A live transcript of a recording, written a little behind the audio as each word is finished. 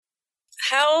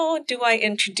how do I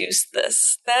introduce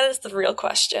this? That is the real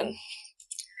question.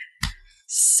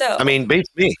 So, I mean, beats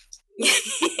me.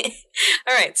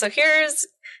 All right, so here's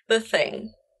the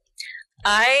thing.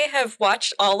 I have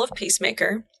watched all of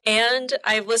Peacemaker, and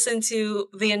I've listened to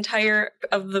the entirety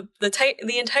of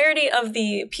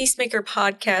the Peacemaker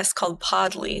podcast called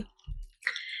Podly.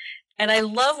 And I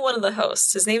love one of the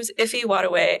hosts. His name's Iffy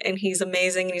Wadaway, and he's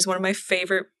amazing, and he's one of my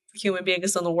favorite human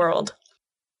beings in the world.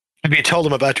 Have you told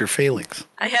him about your feelings?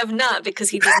 I have not, because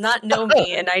he does not know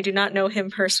me, and I do not know him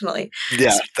personally.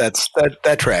 Yeah,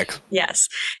 that tracks. Yes.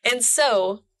 And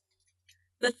so,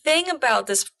 the thing about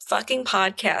this fucking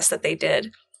podcast that they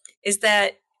did is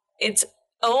that it's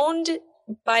owned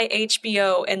by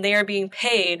HBO, and they are being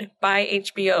paid by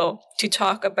HBO to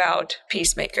talk about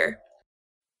Peacemaker.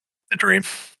 The dream.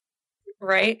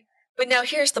 Right? But now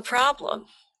here's the problem.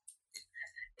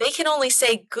 They can only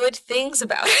say good things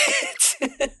about it.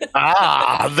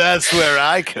 That's where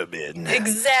I come in.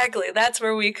 Exactly. That's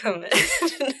where we come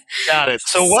in. Got it.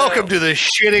 So welcome to the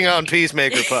Shitting on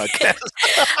Peacemaker podcast.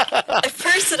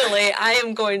 Personally, I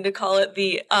am going to call it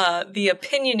the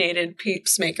Opinionated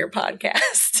Peacemaker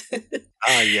podcast.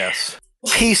 Yes.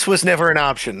 Peace was never an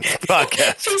option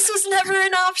podcast. Peace was never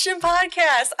an option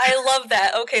podcast. I love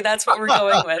that. Okay, that's what we're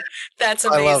going with. That's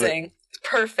amazing.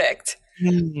 Perfect.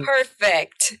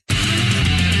 Perfect.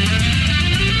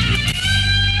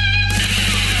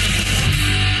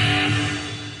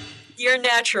 You're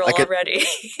natural already.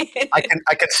 I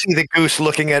can see the goose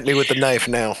looking at me with the knife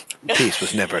now. Peace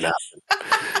was never an option.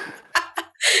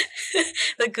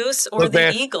 The goose or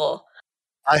the eagle?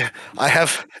 I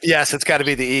have, yes, it's got to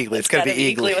be the eagle. It's got to be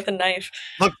eagly with a knife.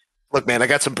 Look, man, I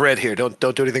got some bread here. Don't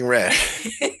do anything rash.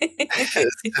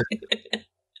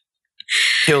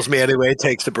 Kills me anyway.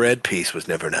 Takes the bread. Peace was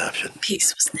never an option.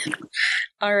 Peace was never.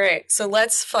 All right, so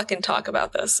let's fucking talk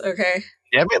about this, okay?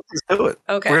 Yeah, man, let's do it.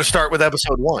 Okay. We're gonna start with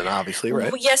episode 1, obviously, right?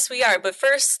 Well, yes, we are. But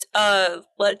first, I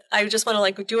just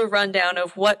want to do a rundown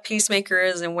of what Peacemaker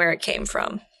is and where it came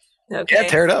from. Okay. Yeah,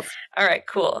 tear it up. All right,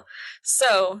 cool.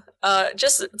 So,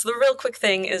 just the real quick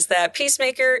thing is that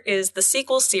Peacemaker is the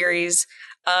sequel series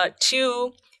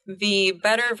to the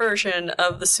better version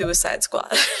of the Suicide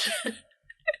Squad.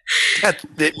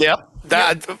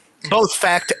 Both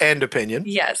fact and opinion.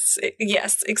 Yes,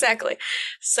 exactly.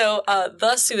 So,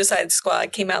 the Suicide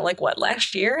Squad came out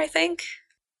last year, I think?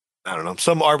 I don't know,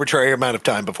 some arbitrary amount of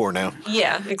time before now.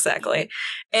 Yeah, exactly.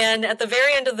 And at the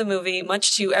very end of the movie,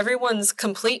 much to everyone's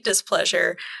complete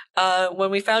displeasure, when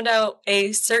we found out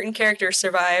a certain character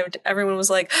survived, everyone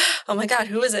was like, oh my god,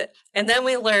 who is it? And then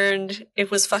we learned it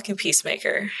was fucking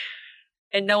Peacemaker.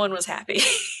 And no one was happy.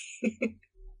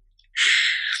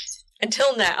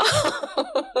 Until now.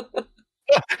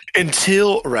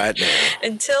 Until right now.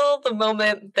 Until the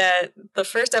moment that the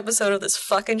first episode of this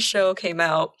fucking show came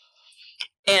out,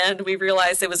 and we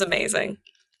realized it was amazing.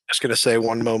 Just gonna say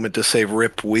one moment to say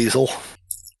rip Weasel.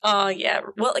 Oh, yeah.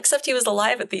 Well, except he was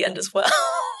alive at the end as well.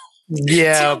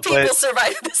 Yeah, Two people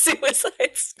survived the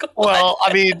Suicide Squad. Well,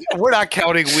 I mean, we're not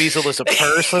counting Weasel as a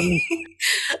person.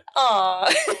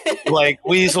 Aw.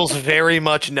 Weasel's very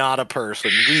much not a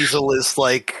person. Weasel is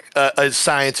like a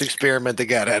science experiment that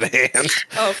got out of hand.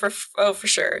 Oh, for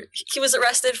sure. He was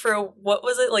arrested for, what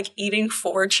was it, eating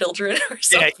 4 children or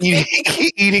something? Yeah,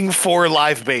 eating 4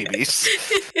 live babies.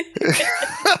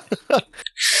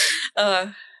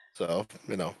 So,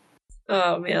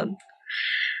 Oh, man.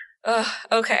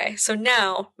 Okay, so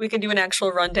now we can do an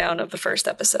actual rundown of the first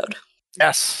episode.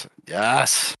 Yes.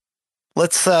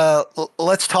 Let's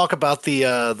talk about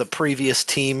the previous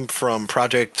team from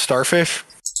Project Starfish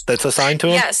that's assigned to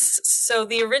him. Yes, so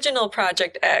the original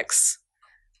Project X,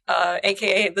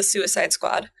 aka the Suicide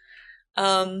Squad,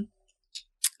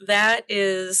 that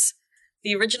is,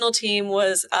 the original team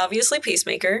was obviously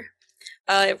Peacemaker,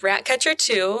 Ratcatcher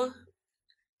 2,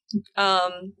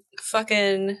 fuck.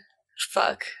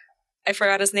 I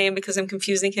forgot his name because I'm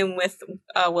confusing him with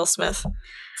Will Smith.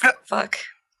 Fuck.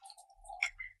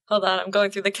 Hold on, I'm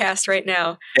going through the cast right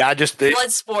now. Yeah,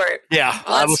 Bloodsport. Yeah,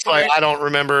 I was like, I don't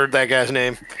remember that guy's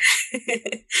name.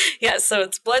 Yeah, so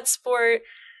it's Bloodsport.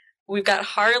 We've got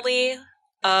Harley,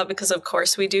 because of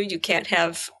course we do. You can't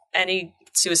have any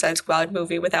Suicide Squad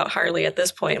movie without Harley at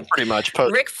this point. Pretty much.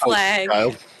 Rick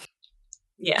Flag.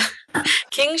 Yeah.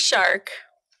 King Shark.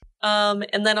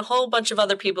 And then a whole bunch of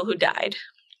other people who died.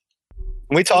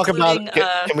 Can we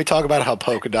talk about how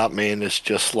Polka Dot Man is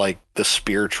just like the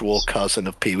spiritual cousin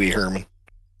of Pee Wee Herman?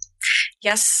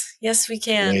 Yes, we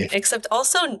can. Yeah. Except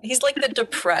also, he's like the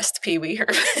depressed Pee Wee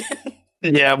Herman.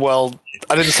 Yeah, well,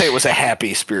 I didn't say it was a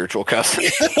happy spiritual cousin.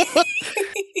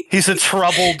 He's a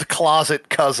troubled closet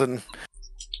cousin.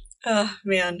 Oh,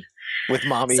 man. with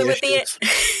mommy So with issues.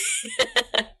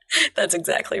 That's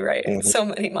exactly right. Mhm. So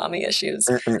many mommy issues.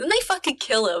 Mhm. Then they fucking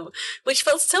kill him, which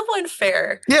felt so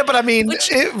unfair. Yeah, but I mean, Which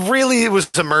it was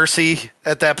a mercy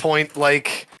at that point.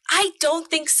 Like, I don't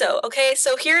think so. Okay,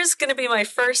 so here's going to be my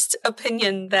first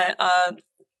opinion that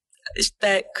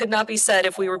that could not be said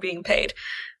if we were being paid.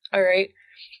 All right.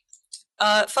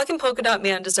 Fucking Polka Dot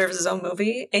Man deserves his own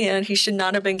movie, and he should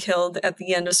not have been killed at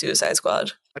the end of Suicide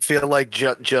Squad. I feel like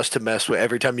just to mess with,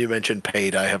 every time you mention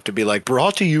paid, I have to be like,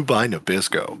 brought to you by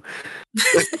Nabisco.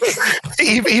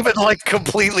 Even like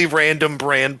completely random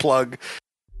brand plug.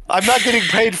 I'm not getting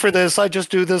paid for this. I just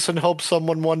do this and hope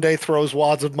someone one day throws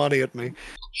wads of money at me.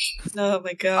 Oh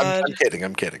my god! I'm kidding.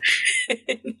 I'm kidding.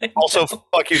 Also,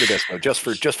 fuck you, Nabisco,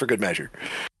 just for good measure.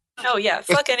 Oh yeah,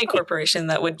 fuck any corporation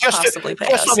that would Just possibly pay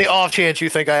just us. on the off chance you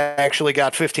think I actually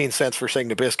got 15 cents for saying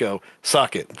Nabisco,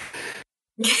 suck it.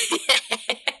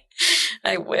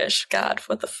 I wish. God,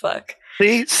 what the fuck?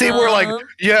 See, we're like,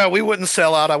 yeah, we wouldn't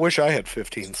sell out. I wish I had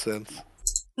 15 cents.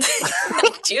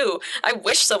 I do. I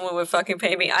wish someone would fucking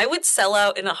pay me. I would sell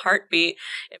out in a heartbeat.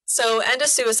 So, end of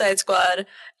Suicide Squad.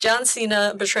 John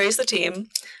Cena betrays the team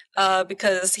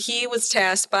because he was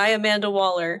tasked by Amanda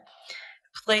Waller,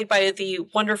 played by the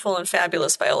wonderful and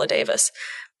fabulous Viola Davis,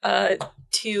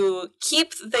 to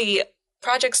keep the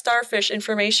Project Starfish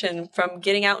information from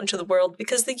getting out into the world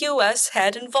because the U.S.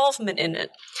 had involvement in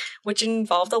it, which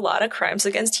involved a lot of crimes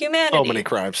against humanity. So many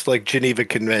crimes, like Geneva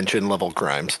Convention level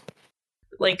crimes.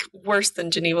 Like worse than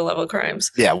Geneva level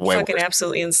crimes. Yeah, way fucking worse.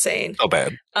 Absolutely insane. So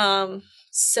bad.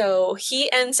 So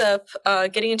he ends up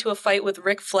getting into a fight with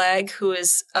Rick Flag, who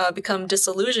has become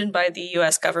disillusioned by the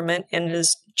U.S. government and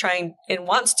is trying and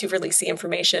wants to release the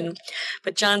information.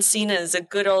 But John Cena is a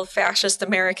good old fascist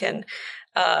American.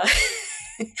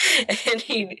 And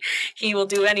he will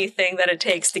do anything that it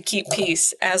takes to keep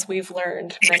peace, as we've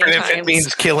learned many times. If it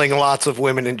means killing lots of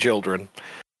women and children.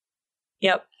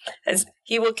 Yep. As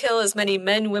he will kill as many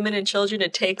men, women, and children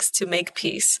it takes to make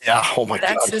peace. Yeah, oh my God.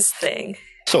 That's his thing.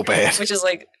 So bad. Which is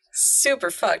like super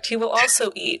fucked. He will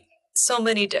also eat so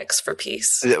many dicks for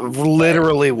peace. It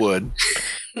literally would.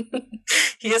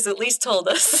 He has at least told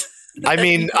us. I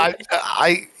mean,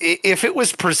 I if it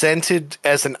was presented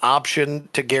as an option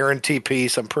to guarantee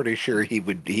peace, I'm pretty sure he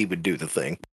would do the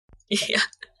thing. Yeah.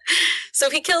 So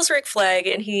he kills Rick Flag,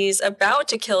 and he's about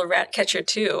to kill Ratcatcher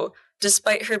too,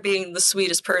 despite her being the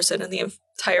sweetest person in the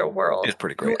entire world. It's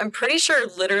pretty great. I'm pretty sure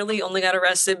literally only got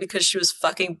arrested because she was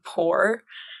fucking poor.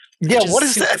 Yeah, what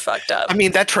is that? Fucked up. I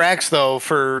mean, that tracks though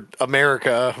for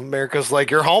America. America's like,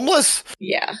 you're homeless?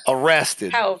 Yeah.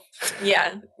 Arrested. How?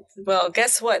 Yeah. Well,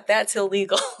 guess what? That's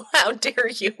illegal. How dare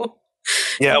you?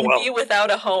 Yeah, well, be without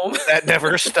a home. That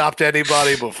never stopped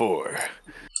anybody before.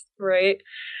 Right.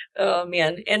 Oh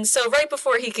man. And so right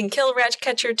before he can kill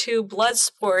Ratcatcher 2,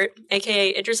 Bloodsport,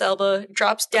 aka Idris Elba,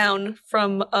 drops down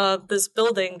from this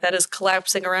building that is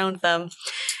collapsing around them.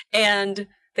 And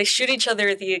they shoot each other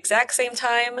at the exact same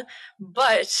time,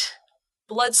 but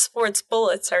Bloodsport's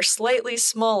bullets are slightly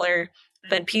smaller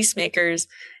than Peacemaker's,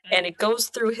 and it goes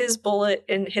through his bullet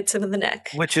and hits him in the neck.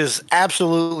 Which is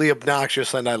absolutely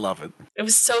obnoxious, and I love it. It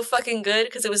was so fucking good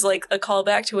because it was like a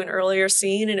callback to an earlier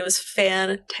scene, and it was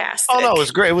fantastic. Oh, no, it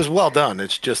was great. It was well done.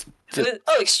 It's just...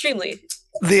 extremely.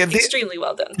 Extremely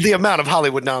well done. The amount of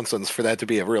Hollywood nonsense for that to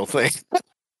be a real thing.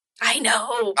 I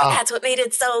know. That's what made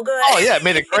it so good. Oh, yeah, it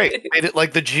made it great. It made it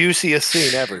like the juiciest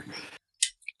scene ever.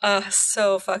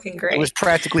 So fucking great. It was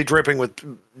practically dripping with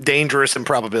dangerous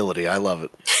improbability. I love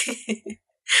it.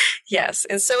 Yes.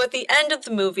 And so at the end of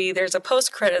the movie, there's a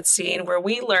post-credits scene where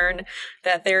we learn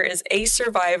that there is a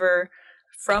survivor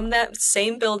from that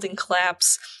same building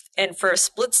collapse. And for a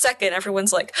split second,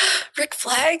 everyone's like, Rick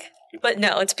Flag? But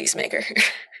no, it's Peacemaker.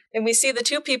 And we see the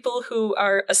two people who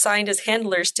are assigned as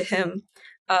handlers to him,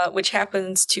 which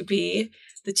happens to be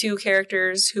the two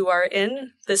characters who are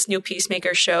in this new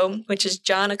Peacemaker show, which is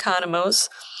John Economos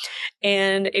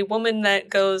and a woman that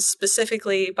goes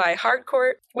specifically by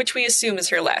Hardcourt, which we assume is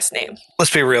her last name.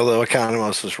 Let's be real, though.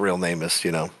 Economos' real name is,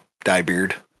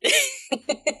 Diebeard.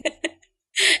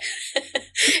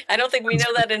 I don't think we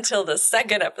know that until the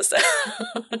second episode.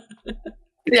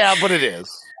 Yeah, but it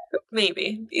is.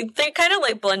 Maybe. They kind of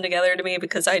like blend together to me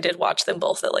because I did watch them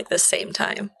both at like the same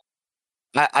time.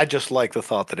 I just like the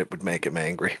thought that it would make him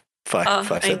angry. If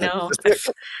I said I know.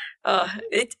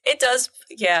 It does.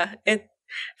 Yeah.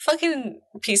 Fucking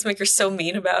Peacemaker's so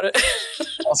mean about it.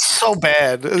 So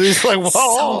bad. He's like, whoa.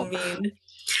 So mean.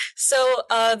 So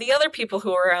the other people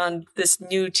who are on this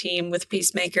new team with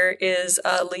Peacemaker is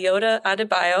Leota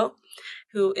Adebayo,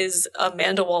 who is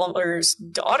Amanda Waller's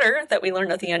daughter that we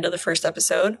learned at the end of the first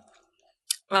episode.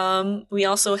 We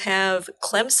also have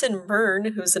Clemson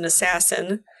Mern, who's an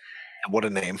assassin. What a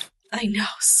name. I know,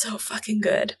 so fucking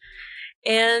good.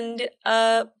 And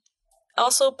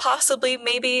also possibly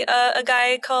maybe a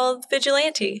guy called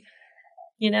Vigilante.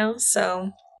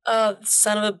 So... Oh,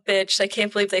 son of a bitch. I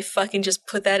can't believe they fucking just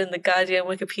put that in the goddamn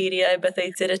Wikipedia. I bet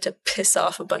they did it to piss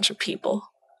off a bunch of people.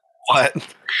 What?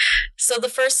 So the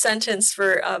first sentence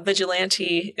for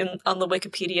Vigilante on the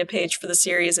Wikipedia page for the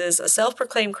series is a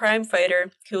self-proclaimed crime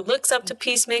fighter who looks up to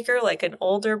Peacemaker like an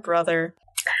older brother.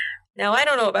 Now, I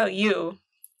don't know about you,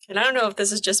 and I don't know if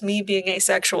this is just me being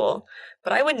asexual,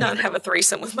 but I would not have a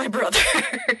threesome with my brother.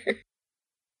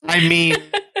 I mean,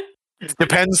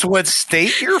 depends what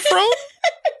state you're from.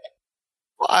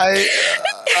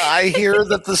 I hear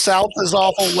that the South is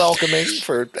awful welcoming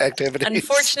for activities.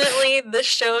 Unfortunately, this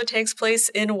show takes place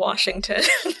in Washington.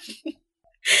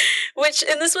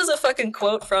 And this was a fucking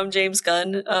quote from James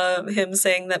Gunn, him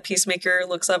saying that Peacemaker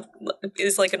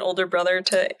is like an older brother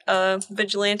to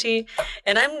Vigilante.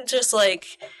 And I'm just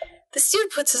like, this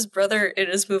dude puts his brother in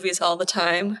his movies all the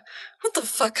time. What the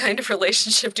fuck kind of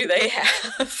relationship do they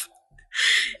have?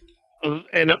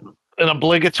 An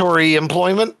obligatory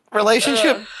employment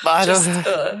relationship?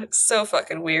 So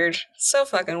fucking weird. So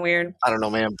fucking weird. I don't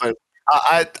know, man, but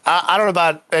I don't know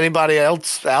about anybody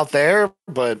else out there,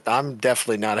 but I'm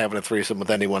definitely not having a threesome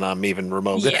with anyone I'm even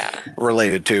remotely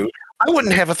related to. I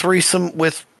wouldn't have a threesome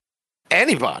with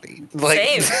anybody.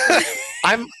 Same.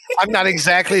 I'm not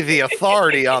exactly the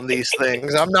authority on these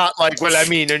things. I'm not like, well, I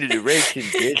mean, under the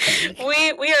relationship.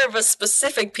 We are of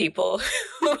specific people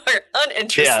who are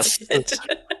uninterested. Yes.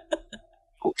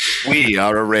 We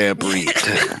are a rare breed.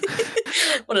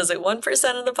 What is it,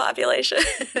 1% of the population?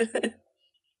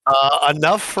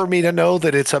 Enough for me to know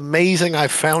that it's amazing I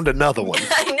found another one.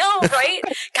 I know, right?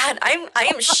 God, I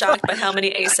am shocked by how many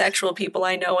asexual people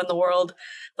I know in the world.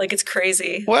 Like, it's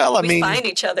crazy. Well, I we mean, find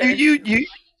each other.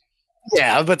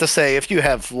 Yeah, I was about to say, if you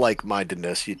have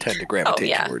like-mindedness, you tend to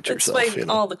gravitate towards That's yourself. Why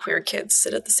all the queer kids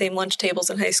sit at the same lunch tables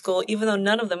in high school, even though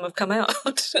none of them have come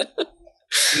out.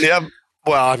 Yeah.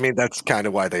 Well, I mean, that's kind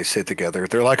of why they sit together.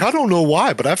 They're like, I don't know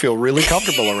why, but I feel really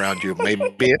comfortable around you.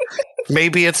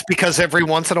 Maybe it's because every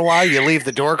once in a while you leave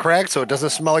the door cracked so it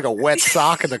doesn't smell like a wet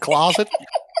sock in the closet.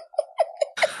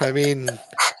 I mean,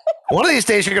 one of these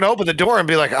days you're going to open the door and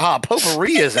be like,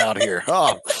 potpourri is out here.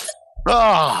 It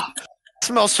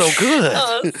smells so good.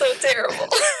 Oh, it's so terrible.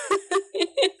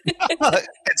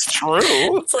 It's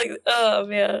true. It's like, oh,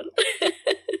 man.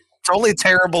 It's only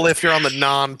terrible if you're on the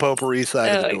non-potpourri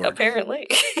side of the door. Apparently.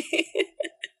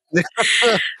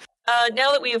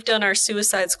 Now that we have done our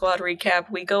Suicide Squad recap,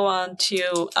 we go on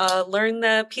to learn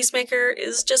that Peacemaker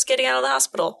is just getting out of the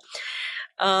hospital.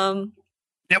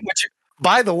 Which,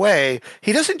 by the way,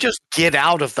 he doesn't just get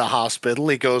out of the hospital.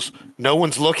 He goes, no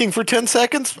one's looking for 10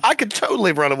 seconds? I could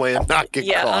totally run away and not get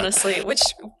caught. Yeah, honestly, which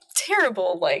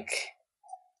terrible,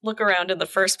 look around in the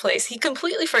first place. He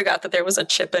completely forgot that there was a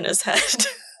chip in his head.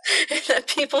 That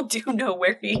people do know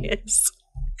where he is.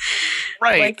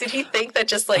 Right. Did he think that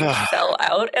just fell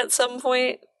out at some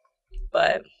point?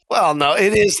 But well, no,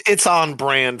 it's on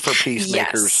brand for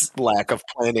Peacemaker's lack of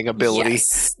planning ability.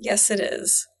 Yes, it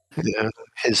is. Yeah.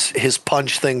 His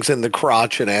punch things in the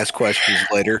crotch and ask questions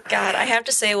later. God, I have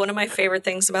to say one of my favorite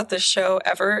things about this show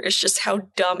ever is just how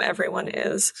dumb everyone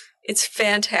is. It's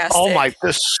fantastic. Oh my,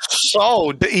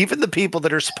 even the people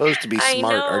that are supposed to be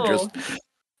smart are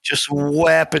just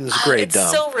weapons grade dumb.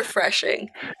 It's so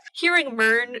refreshing. Hearing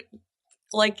Mern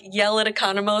yell at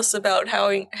Economos about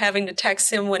having to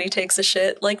text him when he takes a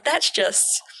shit, that's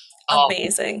just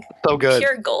amazing. So good.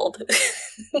 Pure gold.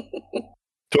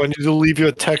 Do I need to leave you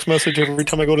a text message every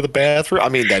time I go to the bathroom? I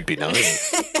mean, that'd be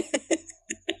nice.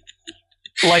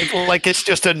 like it's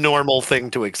just a normal thing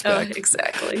to expect. Oh,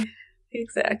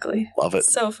 exactly. Love it.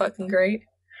 So fucking great.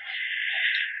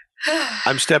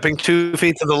 I'm stepping 2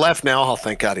 feet to the left now. Oh,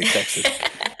 thank God he texted.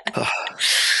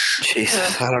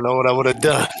 Jesus, I don't know what I would have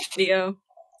done. Yeah.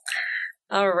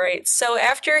 All right. So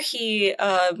after he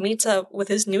meets up with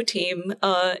his new team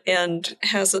and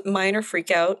has a minor freak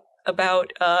out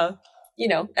about,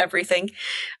 everything,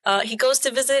 he goes to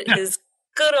visit his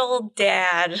good old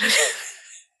dad.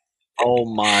 Oh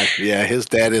my, yeah, his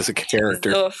dad is a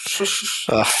character.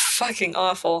 Fucking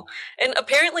awful. And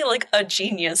apparently a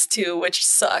genius too, which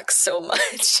sucks so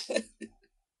much.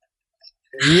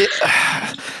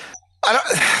 Yeah.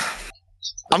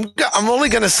 I'm only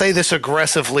going to say this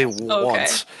aggressively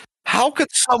once. How could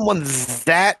someone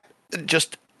that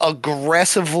just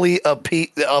aggressively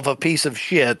of a piece of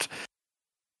shit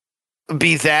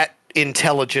be that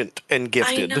intelligent and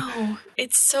gifted. I know.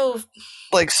 It's so...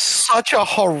 Like, such a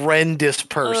horrendous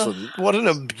person. Ugh. What an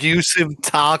abusive,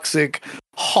 toxic,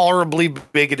 horribly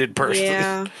bigoted person.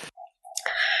 Yeah.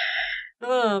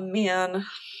 Oh, man.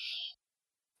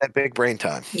 That big brain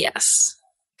time. Yes.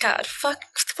 God, fuck.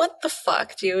 What the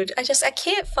fuck, dude? I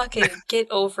can't fucking get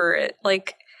over it.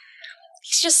 Like,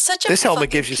 he's just such a This helmet fucking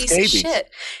gives you piece scabies. of shit.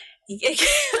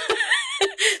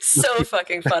 So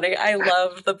fucking funny. I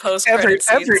love the post Every credit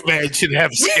scenes. man should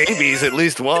have scabies at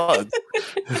least once.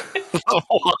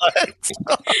 What?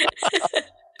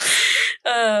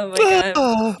 Oh my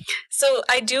god. So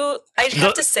I'd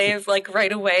have to say, like,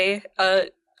 right away,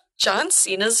 John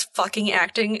Cena's fucking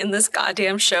acting in this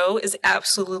goddamn show is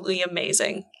absolutely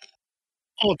amazing.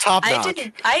 Oh, top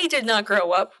notch. I did not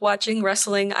grow up watching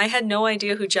wrestling. I had no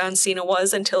idea who John Cena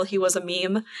was until he was a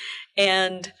meme.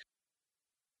 And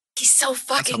he's so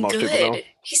fucking good.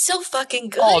 He's so fucking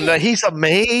good. Oh, no, he's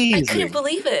amazing. I couldn't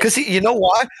believe it. Because you know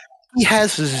why? He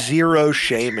has zero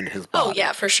shame in his body. Oh,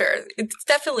 yeah, for sure. It's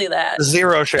definitely that.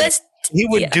 Zero shame. He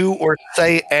would do or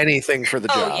say anything for the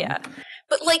job. Oh, yeah.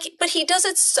 But he does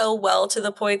it so well to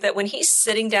the point that when he's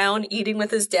sitting down eating with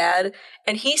his dad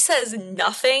and he says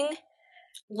nothing,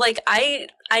 like, I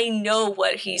know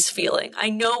what he's feeling. I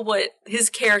know what his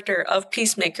character of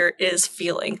Peacemaker is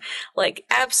feeling. Like,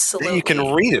 absolutely. You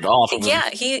can read it off of him. Yeah,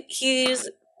 he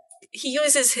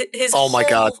uses his oh my whole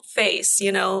God. face,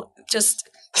 you know, just...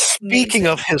 Speaking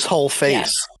of his whole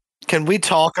face, can we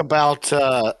talk about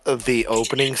the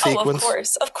opening sequence? Oh,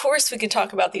 of course we can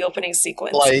talk about the opening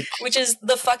sequence, which is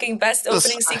the fucking best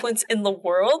opening sequence in the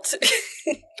world.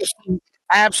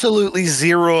 Absolutely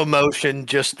zero emotion,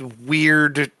 just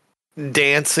weird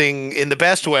dancing in the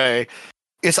best way.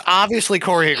 It's obviously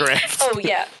choreographed. Oh,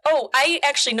 yeah. Oh, I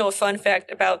actually know a fun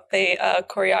fact about the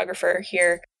choreographer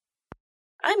here.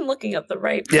 I'm looking up the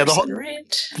right person,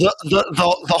 right?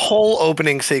 The whole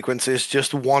opening sequence is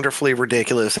just wonderfully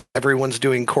ridiculous. Everyone's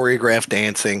doing choreographed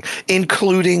dancing,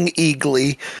 including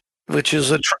Eagly, which is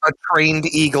a trained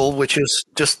eagle, which is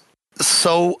just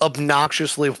so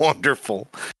obnoxiously wonderful.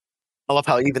 I love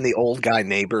how even the old guy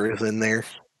neighbor is in there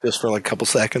just for like a couple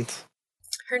seconds.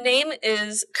 Her name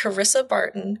is Carissa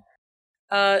Barton.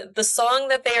 The song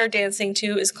that they are dancing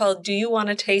to is called Do You Want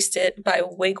to Taste It by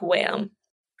Wigwam.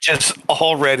 Just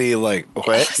already like,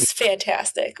 what? It's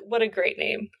fantastic. What a great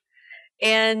name.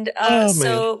 And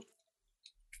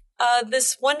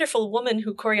this wonderful woman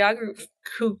who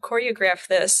choreographed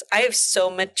this, I have so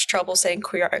much trouble saying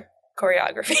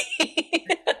choreography.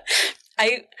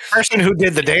 The person who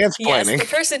did the dance planning. Yes,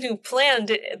 the person who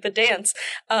planned the dance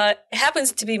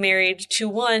happens to be married to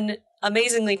one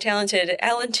amazingly talented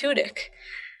Alan Tudyk,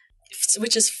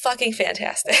 which is fucking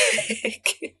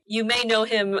fantastic. You may know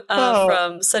him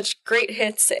from such great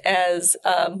hits as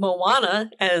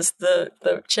Moana as the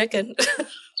chicken.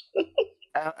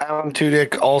 Alan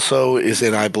Tudyk also is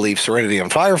in, I believe, Serenity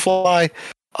and Firefly.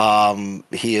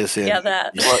 He is in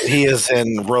he is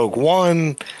in Rogue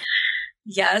One.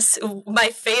 Yes, my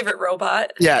favorite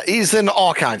robot. Yeah, he's in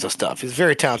all kinds of stuff. He's a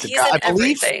very talented guy. I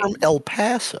believe from El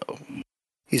Paso.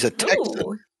 He's a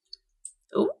Texan.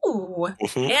 Ooh.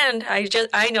 Mm-hmm. And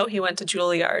I know he went to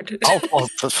Juilliard.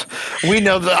 We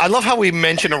know that. I love how we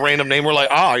mention a random name. We're like,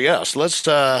 yes, let's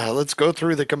go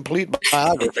through the complete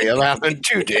biography of Alan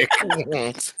Tudyk.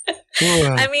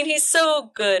 I mean, he's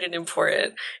so good and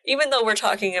important. Even though we're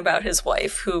talking about his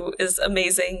wife, who is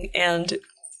amazing and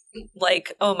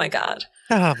like, oh my God.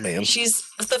 Oh man. She's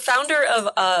the founder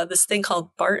of this thing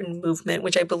called Barton Movement,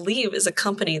 which I believe is a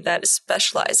company that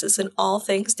specializes in all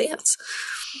things dance.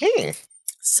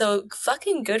 So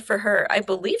fucking good for her. I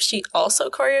believe she also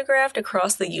choreographed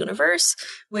Across the Universe,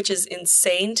 which is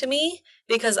insane to me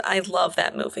because I love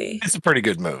that movie. It's a pretty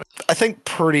good movie. I think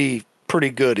pretty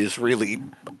good is really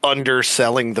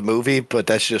underselling the movie, but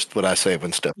that's just what I say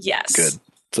when stuff is good.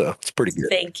 So it's pretty good.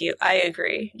 Thank you. I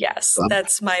agree. Yes,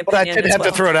 that's my opinion. But I did have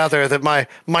to throw it out there that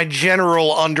my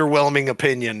general underwhelming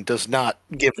opinion does not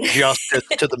give justice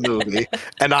to the movie,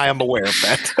 and I am aware of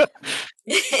that.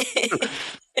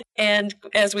 And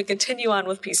as we continue on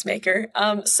with Peacemaker,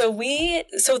 so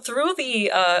through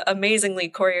the amazingly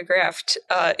choreographed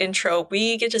intro,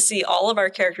 we get to see all of our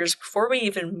characters before we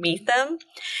even meet them,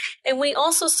 and we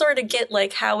also sort of get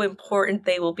like how important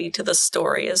they will be to the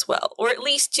story as well, or at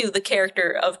least to the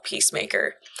character of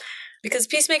Peacemaker, because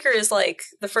Peacemaker is like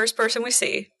the first person we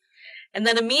see, and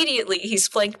then immediately he's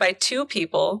flanked by two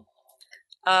people,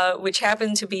 which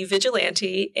happen to be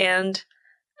Vigilante and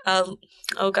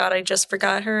oh God, I just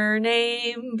forgot her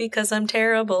name because I'm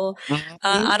terrible.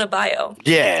 Adebayo.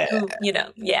 Yeah. Who,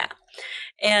 yeah.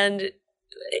 And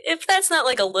if that's not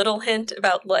like a little hint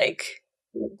about like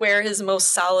where his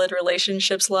most solid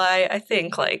relationships lie. I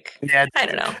think, like, Yeah, I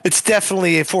don't know. it's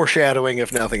definitely a foreshadowing,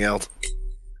 if nothing else.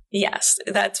 Yes,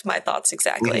 that's my thoughts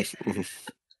exactly. Mm-hmm.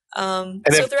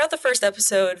 So throughout the first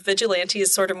episode, Vigilante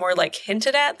is sort of more like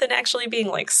hinted at than actually being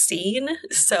like seen.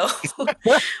 So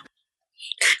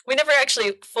we never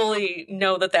actually fully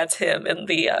know that that's him in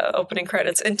the opening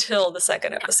credits until the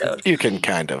second episode. You can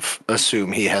kind of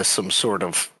assume he has some sort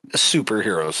of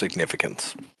superhero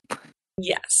significance.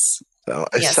 Yes. So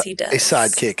yes, he does. A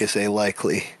sidekick is a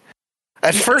likely.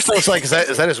 At first, I was like, "Is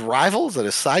that his rival? Is that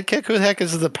his sidekick? Who the heck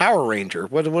is the Power Ranger?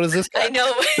 What is this guy?" I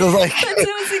know. It was like,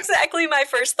 that was exactly my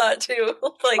first thought too.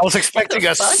 Like, I was expecting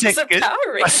a sick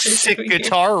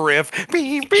guitar riff.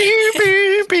 Beep, beep,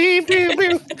 beep, beep, beep,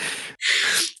 beep.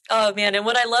 Oh man, and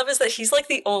what I love is that he's like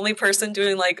the only person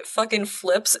doing like fucking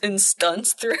flips and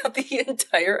stunts throughout the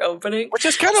entire opening. Which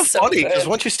is kind of funny, because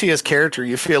once you see his character,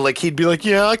 you feel like he'd be like,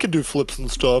 yeah, I can do flips and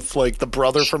stuff, like the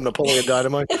brother from Napoleon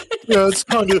Dynamite. Yeah, it's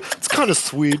kind of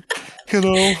sweet, you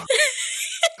know.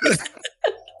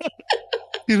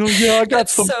 Yeah, I got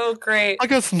so great. I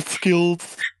got some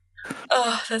skills.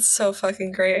 Oh, that's so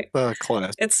fucking great.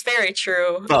 Class. It's very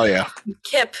true. Oh yeah.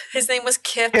 Kip. His name was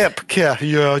Kip. Yeah.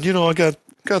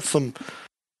 I got some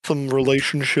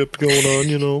relationship going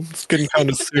on, it's getting kind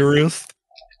of serious.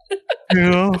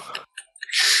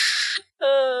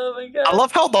 Oh my god. I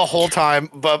love how the whole time,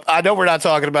 but I know we're not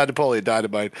talking about Napoleon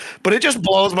Dynamite, but it just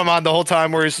blows my mind the whole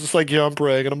time where he's just like, yeah, I'm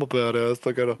bragging, I'm a badass,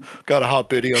 I got a hot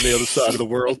biddy on the other side of the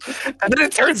world. And then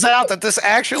it turns out that this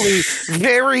actually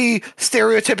very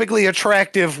stereotypically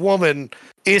attractive woman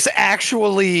is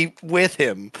actually with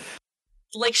him.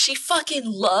 Like, she fucking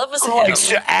loves him. Like,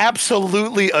 she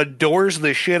absolutely adores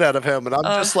the shit out of him. And I'm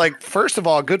just like, first of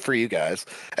all, good for you guys.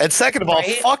 And second of all,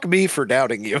 fuck me for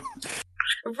doubting you.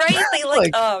 Right?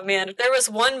 Like, oh man, if there was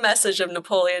one message of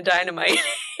Napoleon Dynamite,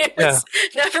 it was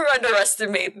never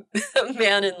underestimate a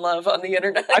man in love on the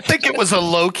internet. I think it was a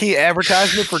low-key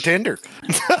advertisement for Tinder.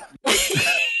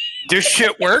 This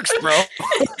shit works, bro.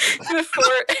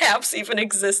 Before apps even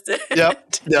existed.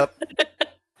 Yep.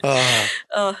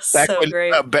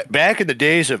 Great. Back in the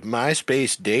days of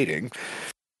MySpace dating.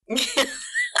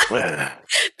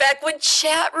 Back when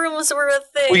chat rooms were a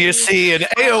thing. Well, you see an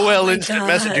AOL Instant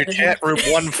Messenger chat room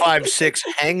 156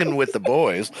 hanging with the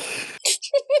boys.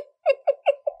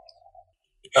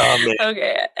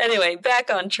 Okay, anyway,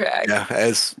 back on track. Yeah,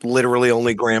 as literally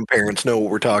only grandparents know what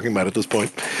we're talking about at this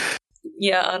point.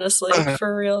 Yeah, honestly,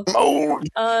 for real.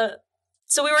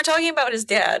 So we were talking about his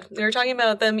dad. We were talking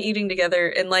about them eating together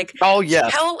and like how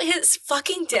his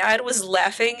fucking dad was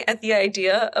laughing at the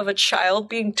idea of a child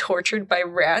being tortured by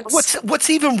rats. What's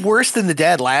even worse than the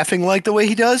dad laughing like the way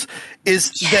he does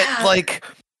is that like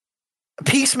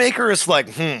Peacemaker is like,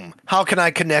 how can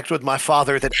I connect with my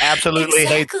father that absolutely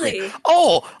hates me?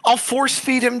 Oh, I'll force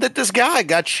feed him that this guy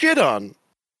got shit on.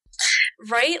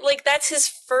 Right? Like that's his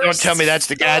first. Don't tell me that's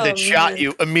the guy that shot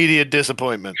you. Immediate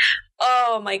disappointment.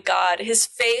 Oh my god, his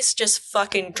face just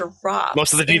fucking drops.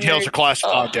 Most of the details are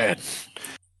classified, Dad.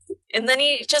 And then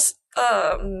he just,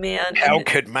 oh man. How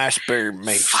could my sperm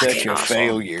make such a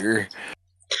failure?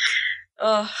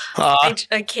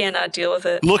 I cannot deal with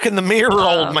it. Look in the mirror,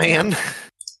 old man.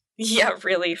 Yeah,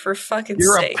 really, for fucking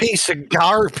You're sake. A piece of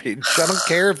garbage. I don't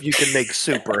care if you can make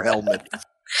super helmets.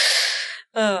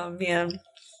 Oh man.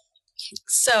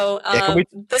 So,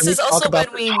 this is also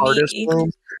when we meet.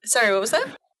 Sorry, what was that?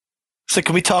 So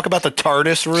can we talk about the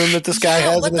TARDIS room that this guy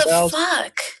has in his house? What the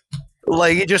fuck?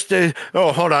 Like he just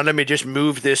hold on, let me just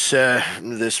move this little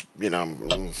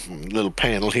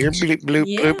panel here. Bloop, bloop,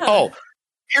 bloop. Oh,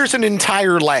 here's an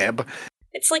entire lab.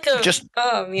 It's like a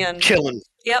chilling.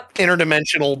 Yep.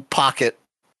 Interdimensional pocket.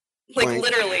 Like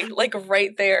literally, like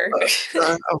right there.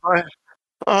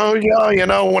 Oh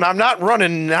yeah, when I'm not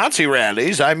running Nazi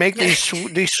rallies, I make these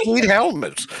sweet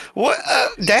helmets. What,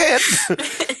 Dad?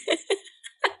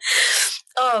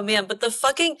 Oh man, but the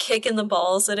fucking kick in the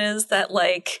balls it is that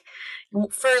like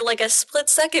for like a split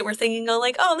second we're thinking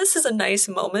this is a nice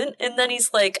moment, and then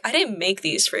he's like, I didn't make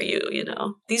these for you,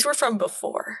 these were from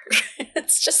before.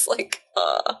 It's just like,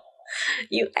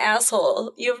 you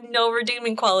asshole, you have no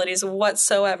redeeming qualities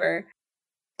whatsoever.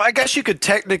 I guess you could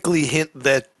technically hint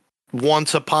that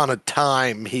once upon a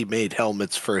time he made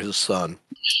helmets for his son.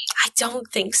 I don't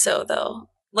think so though.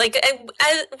 Like,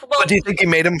 but do you think he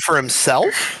made them for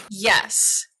himself?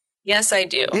 Yes, I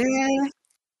do.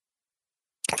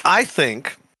 I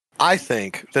think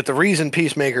that the reason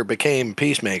Peacemaker became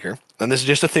Peacemaker, and this is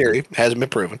just a theory, hasn't been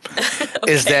proven,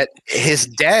 is that his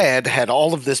dad had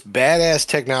all of this badass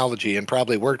technology and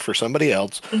probably worked for somebody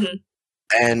else,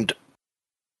 and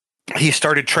he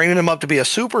started training him up to be a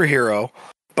superhero,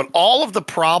 But all of the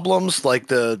problems, like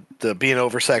the being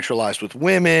over sexualized with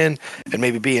women, and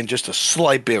maybe being just a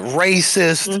slight bit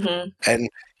racist, and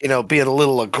being a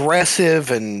little aggressive,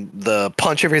 and the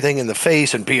punch everything in the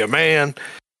face and be a man,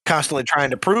 constantly trying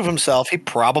to prove himself, he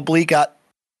probably got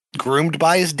groomed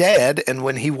by his dad, and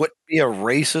when he wouldn't be a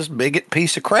racist bigot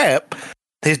piece of crap,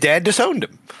 his dad disowned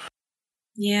him.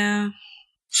 Yeah.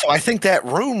 So I think that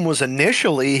room was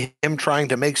initially him trying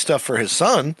to make stuff for his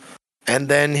son. And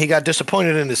then he got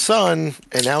disappointed in his son,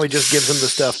 and now he just gives him the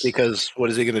stuff because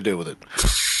what is he going to do with it?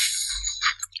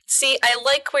 See, I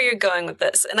like where you're going with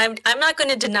this, and I'm not going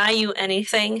to deny you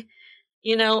anything,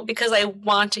 because I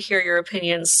want to hear your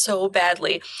opinion so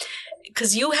badly,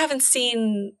 because you haven't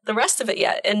seen the rest of it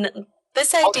yet. And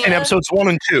this idea... in episodes 1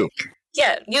 and 2.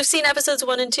 Yeah, you've seen episodes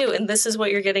 1 and 2, and this is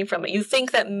what you're getting from it. You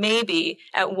think that maybe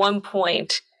at one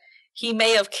point he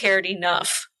may have cared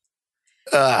enough.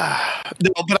 No,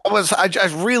 but I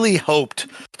really hoped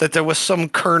that there was some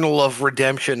kernel of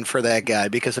redemption for that guy,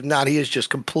 because if not, he is just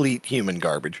complete human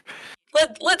garbage.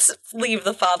 Let's leave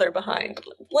the father behind.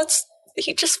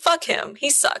 Just fuck him. He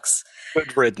sucks.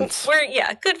 Good riddance.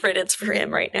 Good riddance for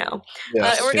him right now.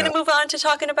 Yes, and we're going to move on to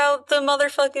talking about the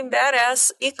motherfucking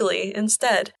badass Eagly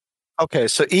instead. Okay,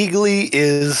 so Eagly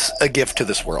is a gift to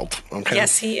this world. Okay.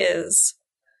 Yes, he is.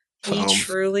 He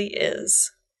truly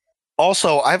is.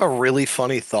 Also, I have a really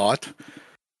funny thought.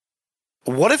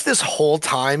 What if this whole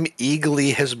time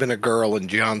Eagly has been a girl and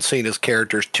John Cena's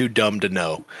character's too dumb to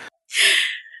know?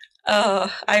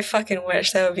 Oh, I fucking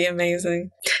wish. That would be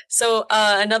amazing. So,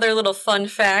 another little fun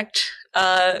fact.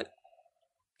 The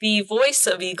voice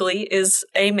of Eagly is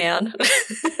a man.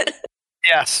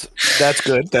 Yes, that's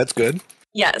good. That's good.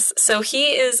 Yes. So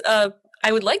he is, I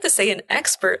would like to say, an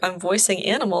expert on voicing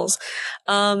animals.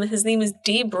 His name is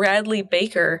D. Bradley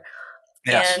Baker.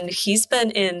 Yes. And he's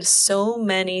been in so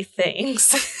many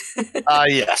things.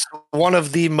 Yes. One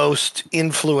of the most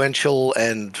influential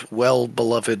and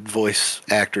well-beloved voice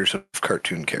actors of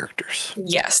cartoon characters.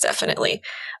 Yes, definitely.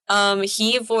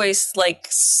 He voiced, like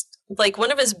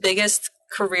one of his biggest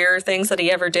career things that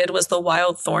he ever did was the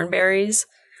Wild Thornberrys.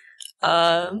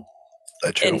 That's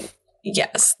true.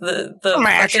 Yes, the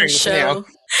fucking show.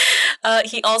 Yeah.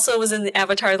 He also was in the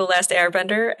Avatar: The Last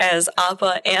Airbender as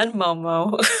Appa and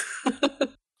Momo.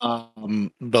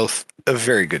 Both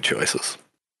very good choices.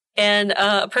 And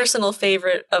a personal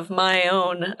favorite of my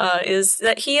own is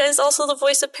that he is also the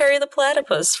voice of Perry the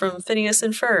Platypus from Phineas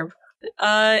and Ferb.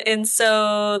 And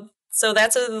so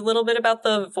that's a little bit about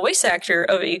the voice actor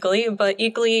of Eagly, but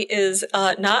Eagly is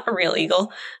not a real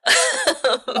eagle.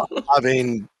 I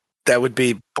mean, that would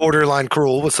be borderline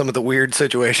cruel with some of the weird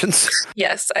situations.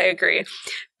 Yes, I agree.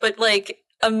 But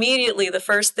immediately the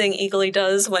first thing Eagly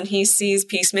does when he sees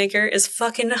Peacemaker is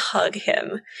fucking hug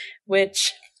him,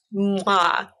 which,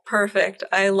 mwah, perfect.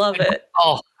 I love it.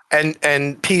 Oh,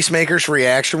 and Peacemaker's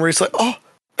reaction where he's like, oh,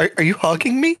 are you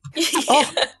hugging me? Yeah.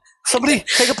 Oh, somebody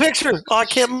take a picture. Oh, I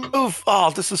can't move. Oh,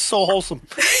 this is so wholesome.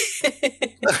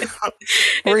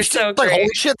 It's so great. Holy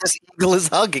shit, this eagle is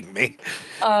hugging me.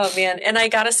 Oh, man. And I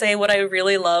gotta say, what I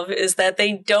really love is that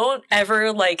they don't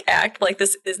ever, act like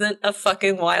this isn't a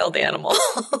fucking wild animal.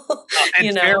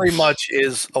 It very much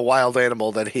is a wild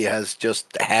animal that he has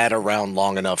just had around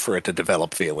long enough for it to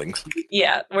develop feelings.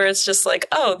 Yeah, where it's just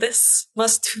oh, this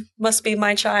must be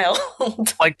my child.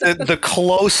 The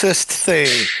closest thing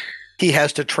he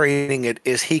has to training it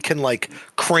is he can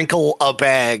crinkle a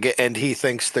bag and he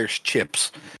thinks there's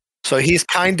chips. So he's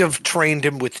kind of trained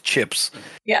him with chips.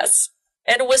 Yes.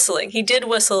 And whistling. He did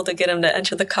whistle to get him to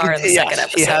enter the car in the second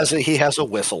episode. He has a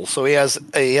whistle. So he has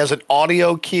an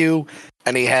audio cue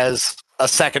and he has a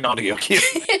second audio cue.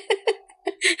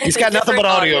 He's got nothing but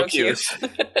audio cues.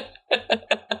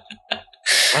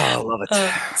 Oh, I love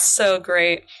it. So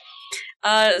great.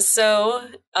 So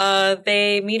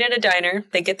they meet at a diner.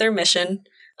 They get their mission.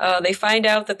 They find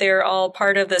out that they're all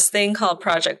part of this thing called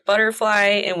Project Butterfly,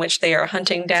 in which they are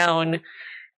hunting down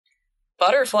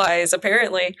butterflies,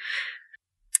 apparently.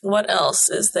 What else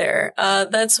is there?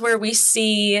 That's where we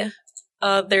see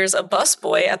there's a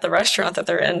busboy at the restaurant that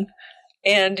they're in.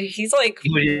 And he's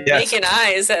making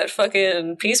eyes at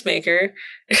fucking Peacemaker.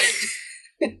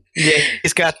 Yeah,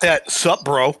 he's got that sup,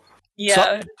 bro. Yeah.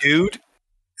 Sup, dude.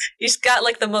 He's got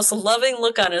the most loving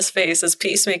look on his face as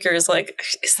Peacemaker is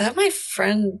is that my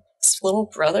friend's little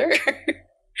brother?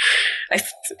 I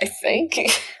think.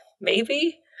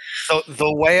 Maybe. So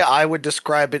the way I would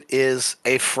describe it is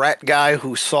a frat guy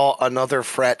who saw another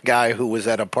frat guy who was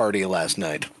at a party last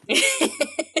night.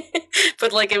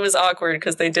 But it was awkward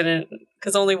because they didn't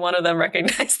because only one of them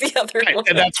recognized the other one.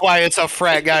 And that's why it's a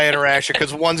frat guy interaction,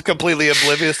 because one's completely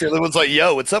oblivious, the other one's like,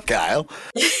 yo, what's up, Kyle?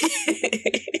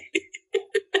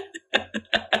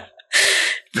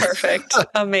 Perfect.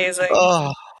 Amazing.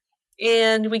 Oh.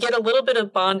 And we get a little bit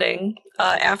of bonding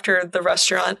after the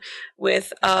restaurant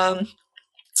with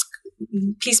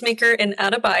Peacemaker and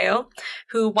Adebayo,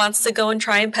 who wants to go and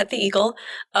try and pet the eagle,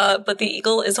 but the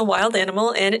eagle is a wild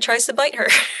animal and it tries to bite her.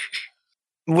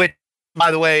 Which, by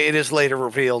the way, it is later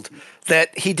revealed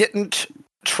that he didn't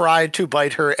try to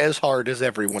bite her as hard as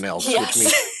everyone else, Yes. which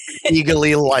means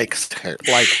Eagly likes her.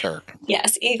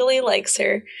 Yes, Eagly likes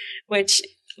her, which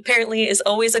apparently is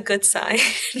always a good sign.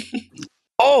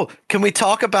 Oh, can we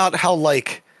talk about how,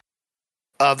 like,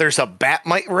 there's a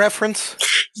Batmite reference?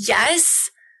 Yes,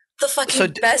 the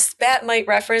fucking best Batmite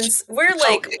reference. We're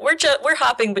like, we're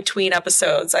hopping between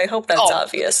episodes. I hope that's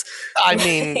obvious. I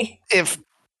mean,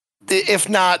 if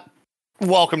not,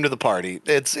 welcome to the party.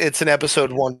 It's an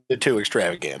episode 1 to 2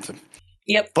 extravaganza.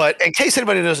 Yep. But in case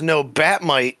anybody doesn't know,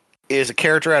 Batmite is a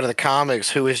character out of the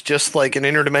comics who is just like an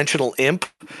interdimensional imp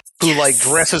who like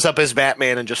dresses up as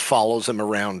Batman and just follows him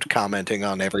around, commenting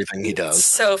on everything he does.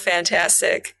 So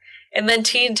fantastic. And then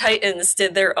Teen Titans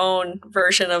did their own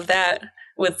version of that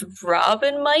with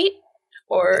Robin Mite,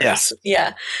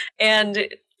 yeah. And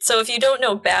so if you don't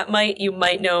know Batmite, you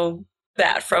might know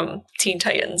that from Teen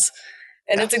Titans.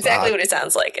 And it's exactly what it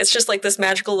sounds like. It's just like this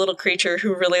magical little creature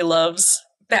who really loves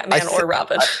Batman or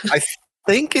Robin. I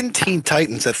think in Teen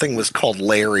Titans that thing was called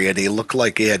Larry, and he looked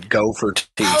like he had gopher teeth.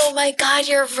 Oh my god,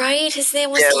 you're right. His name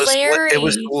was Larry. It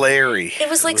was Larry. It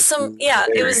was like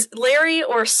it was Larry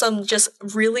or some just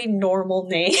really normal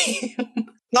name.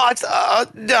 No, I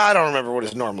don't remember what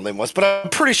his normal name was, but I'm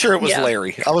pretty sure it was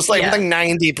Larry. I was like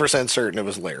 90% certain it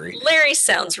was Larry. Larry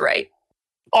sounds right.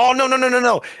 Oh no!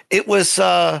 It was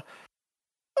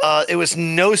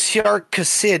Nosiar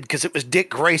Kassid because it was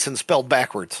Dick Grayson spelled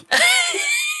backwards.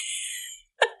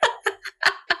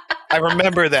 I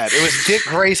remember that. It was Dick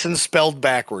Grayson spelled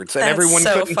backwards, and everyone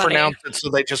couldn't pronounce it, so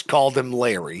they just called him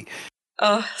Larry.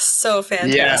 Oh, so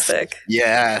fantastic.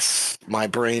 Yes, my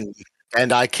brain.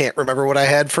 And I can't remember what I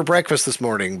had for breakfast this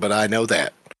morning, but I know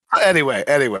that. Anyway,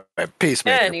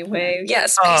 Peacemaker. Anyway,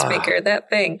 yes, Peacemaker, that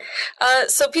thing.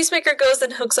 So Peacemaker goes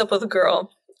and hooks up with a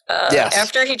girl.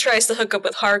 After he tries to hook up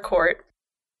with Harcourt,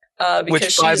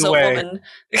 because she's a woman.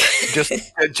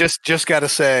 just gotta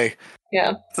say,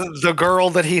 the girl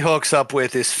that he hooks up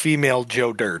with is female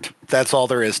Joe Dirt. That's all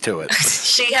there is to it.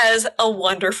 She has a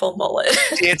wonderful mullet.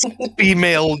 It's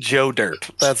female Joe Dirt.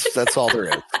 That's all there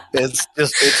is.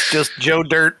 It's just Joe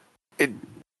Dirt,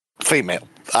 female.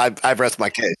 I rest my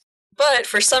case. But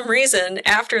for some reason,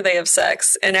 after they have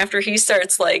sex, and after he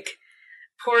starts like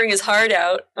pouring his heart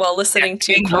out while listening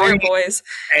to choir boys,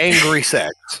 angry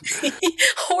sex,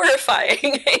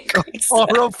 horrifying angry sex.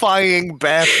 Horrifying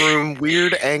bathroom,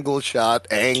 weird angle shot,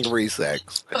 angry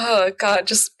sex. Oh god,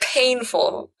 just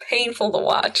painful to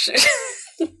watch.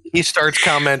 He starts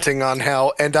commenting on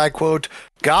how, and I quote,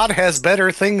 "God has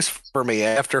better things for me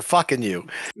after fucking you."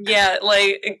 Yeah,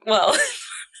 like, well,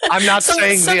 I'm not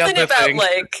saying the other about thing.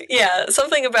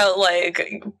 Something about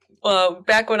like,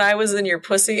 back when I was in your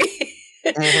pussy.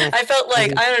 Mm-hmm. I felt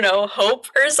like, I don't know, hope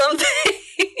or something.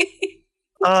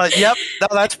 Yep. No,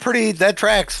 that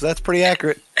tracks. That's pretty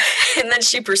accurate. And then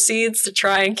she proceeds to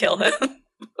try and kill him.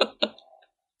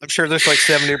 I'm sure there's like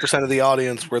 70% of the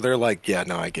audience where they're like, yeah,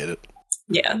 no, I get it.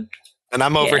 Yeah. And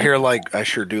I'm over here like, I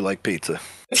sure do like pizza.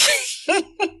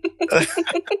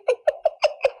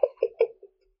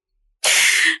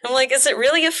 I'm like, is it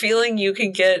really a feeling you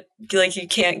can get, like, you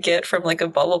can't get from like a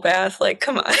bubble bath? Like,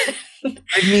 come on.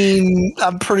 I mean,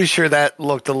 I'm pretty sure that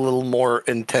looked a little more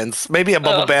intense. Maybe a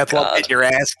bubble bath will get your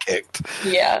ass kicked.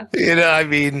 Yeah. You know, I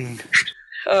mean.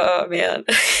 Oh, man.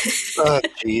 Oh,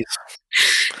 jeez.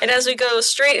 And as we go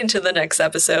straight into the next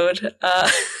episode,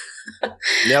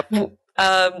 yep.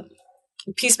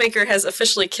 Peacemaker has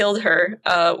officially killed her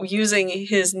using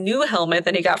his new helmet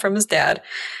that he got from his dad.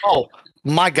 Oh,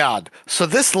 my God. So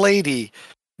this lady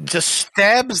just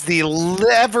stabs the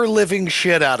ever-living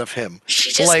shit out of him.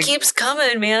 She just keeps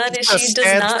coming, man, and she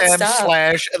does not stop.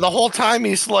 Slash, and the whole time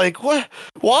he's like, "What?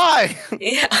 Why?"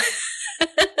 Yeah.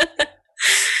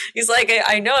 He's like,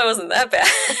 I know I wasn't that bad.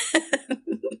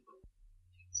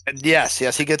 And yes,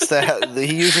 he gets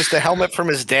he uses the helmet from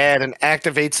his dad and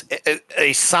activates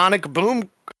a sonic boom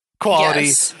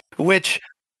quality, which,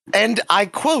 and I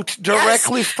quote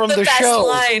directly from the show,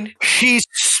 line. She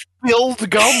spilled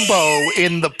gumbo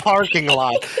in the parking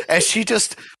lot as she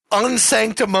just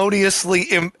unsanctimoniously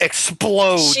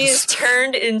explodes. She's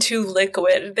turned into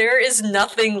liquid. There is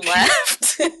nothing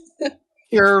left.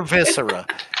 Pure viscera.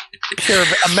 Sure,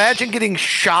 imagine getting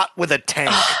shot with a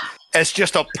tank as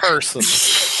just a person.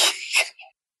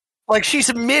 Like,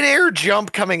 she's mid-air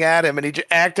jump coming at him, and he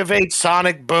activates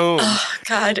Sonic Boom. Oh,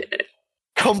 God.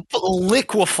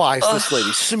 Liquefies this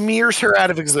lady, smears her out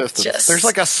of existence. There's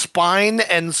like a spine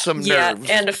and some nerves.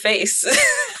 And a face.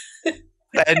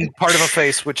 And part of a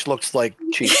face which looks like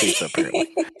cheese pizza, apparently.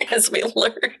 As we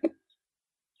learn.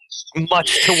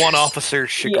 Much to one officer's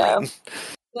chagrin. Yeah.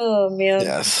 Oh, man.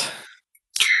 Yes.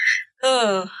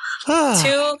 Oh.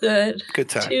 Too good. Good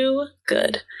time. Too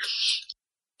good.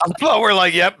 Well, we're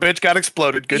like, yep, bitch got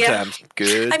exploded. Good times.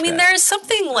 Good. I mean, there's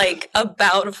something like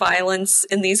about violence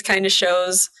in these kind of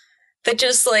shows that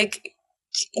just like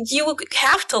you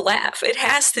have to laugh. It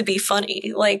has to be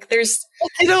funny. Like there's,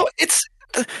 it's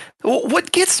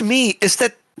what gets me is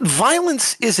that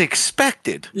violence is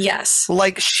expected. Yes.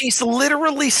 Like she's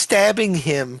literally stabbing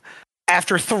him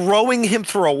after throwing him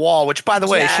through a wall. Which, by the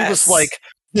way, she was like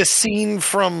the scene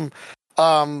from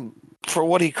for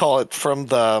what do you call it from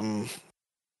the.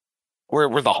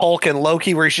 Where the Hulk and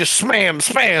Loki, where he's just spam,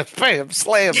 spam, spam,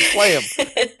 slam, slam.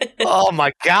 Oh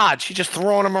my God, she's just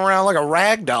throwing him around like a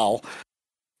rag doll.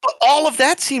 But all of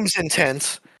that seems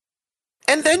intense.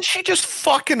 And then she just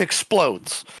fucking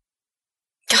explodes.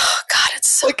 Oh God, it's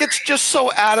so like it's just so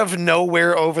out of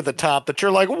nowhere over the top that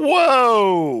you're like,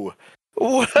 whoa.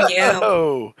 Whoa. Yeah.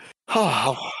 Oh,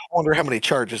 I wonder how many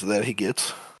charges that he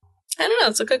gets. I don't know,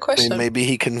 it's a good question. I mean, maybe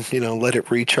he can, let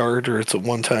it recharge or it's a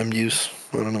one-time use.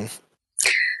 I don't know.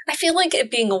 I feel like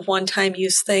it being a one-time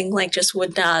use thing, like, just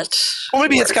would not. Well,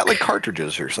 maybe work. It's got like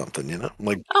cartridges or something,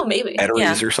 like maybe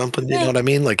batteries or something. You know what I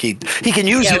mean? Like he can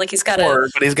use it, like he's got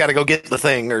but he's got to go get the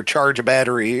thing or charge a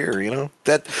battery or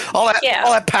that all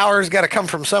that power's got to come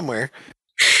from somewhere.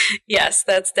 Yes,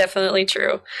 that's definitely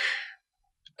true.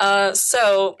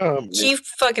 So he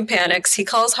fucking panics. He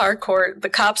calls Harcourt. The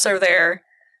cops are there.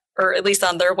 Or at least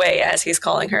on their way, as he's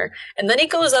calling her. And then he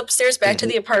goes upstairs back to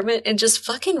the apartment and just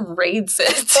fucking raids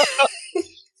it.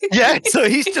 Yeah, so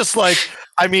he's just like,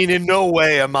 I mean, in no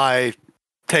way am I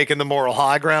taking the moral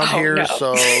high ground here. No.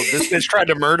 So this bitch tried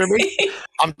to murder me.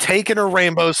 I'm taking her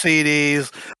rainbow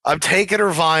CDs. I'm taking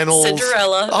her vinyls.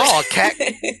 Cinderella. Oh, cat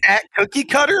cookie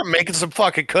cutter. I'm making some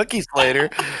fucking cookies later.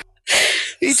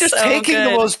 He's just taking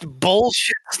the most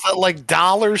bullshit, like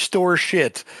dollar store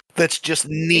shit that's just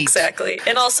neat. Exactly.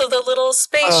 And also the little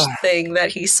space thing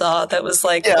that he saw that was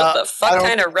like, what the fuck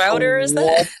kind of router is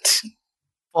that?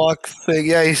 Fuck thing.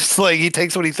 Yeah, he's like, he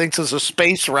takes what he thinks is a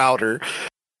space router.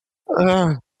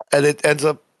 And it ends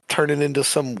up turning into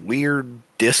some weird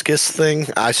discus thing.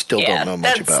 I still don't know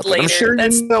much about that. I'm sure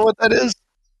you know what that is.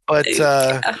 But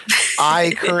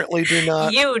I currently do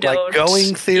not. You don't. Like,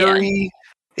 going theory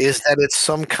is that it's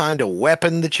some kind of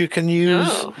weapon that you can use.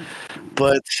 Oh.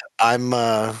 But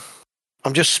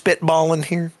I'm just spitballing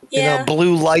here. Yeah.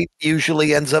 Blue light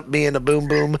usually ends up being a boom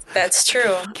boom. That's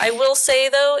true. I will say,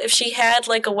 though, if she had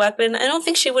like a weapon, I don't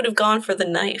think she would have gone for the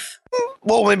knife.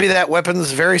 Well, maybe that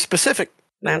weapon's very specific.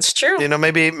 That's true.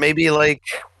 Maybe like,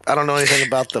 I don't know anything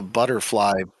about the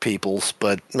butterfly peoples,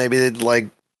 but maybe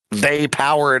they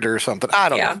power it or something. I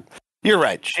don't know. You're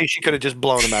right. She could have just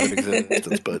blown him out of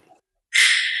existence, but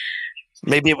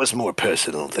maybe it was more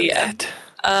personal than that.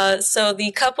 So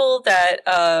the couple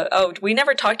that we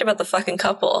never talked about the fucking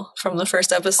couple from the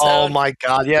first episode. Oh my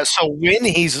God, yeah. So when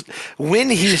he's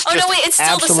it's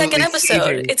still the second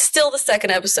episode. It's still the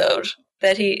second episode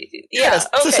that he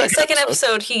second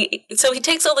episode he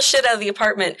takes all the shit out of the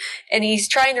apartment and he's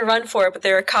trying to run for it, but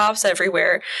there are cops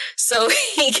everywhere. So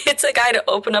he gets a guy to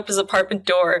open up his apartment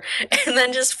door and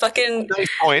then just fucking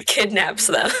kidnaps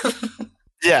them.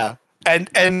 Yeah.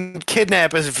 And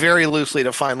kidnap is very loosely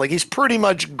defined. Like, he's pretty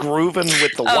much grooving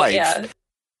with the wife,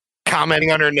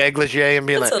 commenting on her negligee and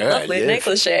being That's a lovely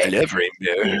negligee. I love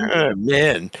Rainbow. Oh,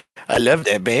 man, I love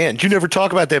that band. You never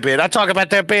talk about that band. I talk about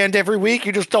that band every week.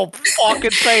 You just don't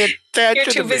fucking pay attention.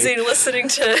 You're too busy listening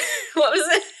to, what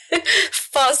was it?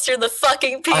 Foster the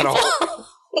fucking people.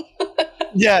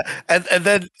 Yeah, and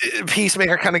then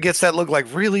Peacemaker kind of gets that look like,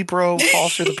 really, bro?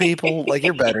 Foster the people? Like,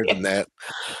 you're better than that.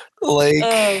 Like,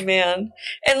 oh man,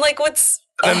 and like, what's?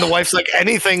 And then the wife's like,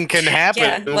 anything can happen.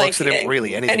 Yeah, and looks at him,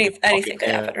 really, anything can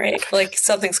happen, right? Like,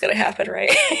 something's gonna happen, right?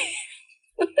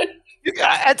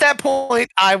 At that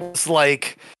point, I was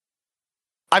like,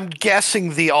 I'm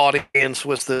guessing the audience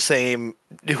was the same.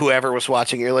 Whoever was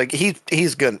watching, you're like,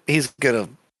 he's gonna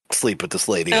sleep with this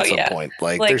lady at some point.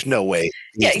 Like, there's no way.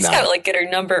 He's got to like get her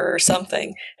number or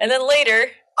something, and then later,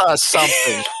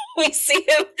 something. We see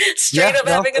him straight up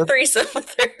having a threesome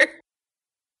with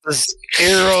her.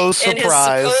 Zero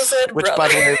surprise. Which, by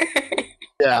the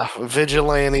way,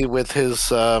 vigilante with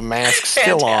his mask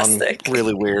still on.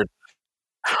 Really weird.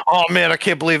 Oh man, I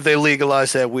can't believe they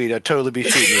legalized that weed. I'd totally be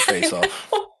shooting your face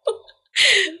off.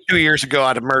 2 years ago,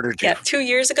 I'd have murdered you. Yeah, 2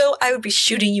 years ago, I would be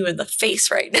shooting you in the face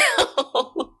right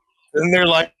now. And they're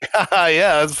like,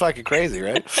 yeah, that's fucking crazy,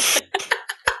 right?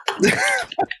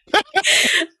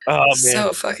 Oh man,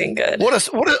 so fucking good.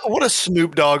 What a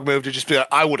Snoop Dogg move to just be like,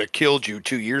 I would have killed you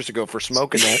 2 years ago for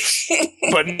smoking that,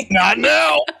 but not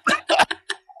now.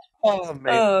 Oh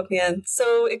man.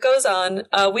 So it goes on.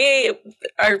 We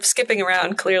are skipping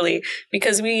around clearly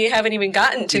because we haven't even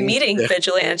gotten to meeting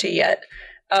Vigilante yet,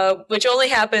 which only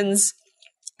happens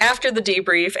after the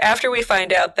debrief, after we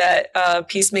find out that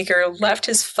Peacemaker left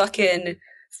his fucking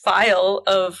file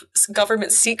of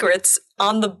government secrets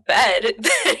on the bed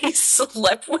that he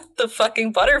slept with the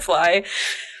fucking butterfly,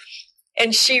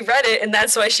 and she read it, and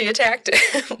that's why she attacked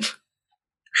him.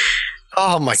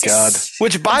 Oh my god.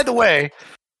 Which, by the way,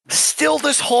 still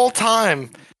this whole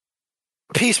time,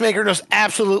 Peacemaker knows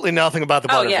absolutely nothing about the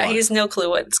butterfly. Oh yeah, he has no clue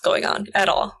what's going on at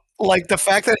all. Like, the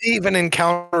fact that he even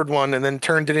encountered one and then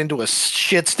turned it into a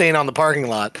shit stain on the parking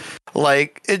lot,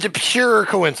 like, it's a pure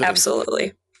coincidence.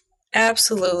 Absolutely.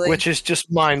 Which is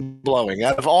just mind-blowing.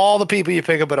 Out of all the people you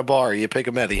pick up at a bar, you pick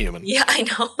a metahuman. Yeah, I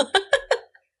know.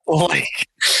 Like,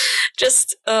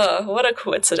 just, what a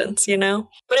coincidence, you know?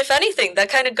 But if anything, that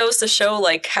kind of goes to show,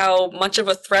 like, how much of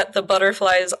a threat the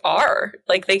butterflies are.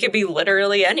 Like, they could be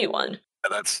literally anyone.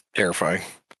 That's terrifying.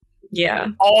 Yeah.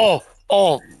 Oh.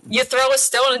 You throw a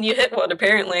stone and you hit one,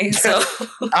 apparently, so.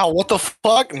 Ow, what the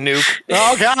fuck, nuke?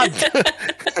 Oh, God.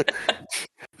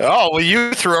 Oh, well,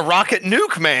 you threw a rocket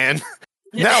nuke, man.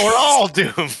 Now we're all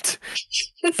doomed.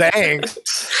 Thanks.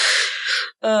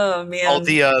 Oh, man. Oh,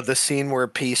 the scene where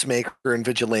Peacemaker and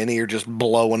Vigilante are just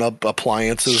blowing up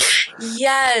appliances.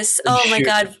 Yes. Oh, my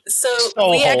God. So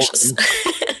we actually...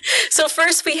 So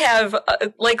first we have,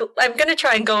 I'm going to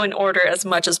try and go in order as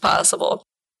much as possible.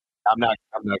 I'm not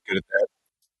good at that.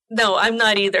 No, I'm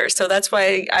not either. So that's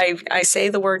why I say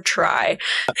the word try.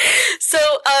 So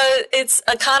it's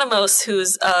Economos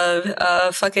who's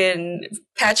fucking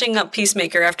patching up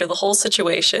Peacemaker after the whole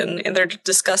situation. And they're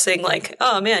discussing, like,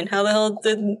 oh man, how the hell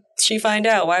did she find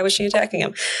out? Why was she attacking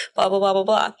him? Blah, blah, blah, blah,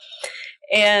 blah.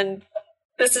 And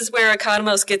this is where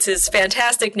Economos gets his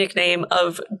fantastic nickname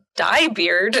of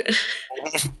Diebeard.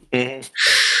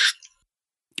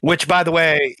 Which, by the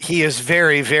way, he is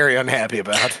very, very unhappy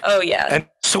about. Oh, yeah. And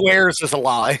swears is a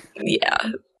lie.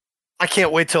 Yeah. I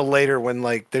can't wait till later when,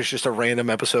 like, there's just a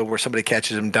random episode where somebody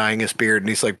catches him dyeing his beard and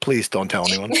he's like, please don't tell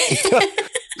anyone.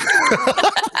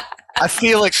 I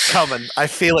feel it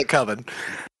coming.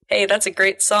 Hey, that's a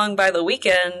great song by The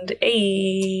Weeknd.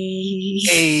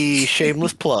 Hey,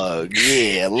 shameless plug.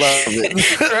 Yeah, love it.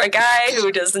 For a guy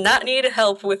who does not need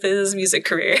help with his music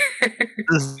career.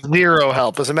 Zero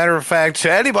help. As a matter of fact, to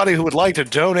anybody who would like to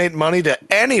donate money to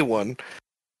anyone,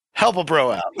 help a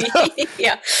bro out.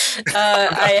 Yeah.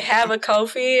 I have a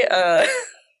Ko-fi.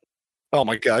 Oh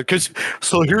my God.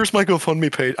 So here's my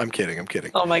GoFundMe page. I'm kidding.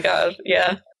 Oh my God.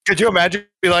 Yeah. Could you imagine?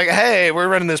 Be like, hey, we're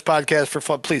running this podcast for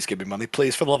fun. Please give me money.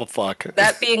 Please, for the love of fuck.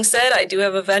 That being said, I do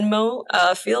have a Venmo.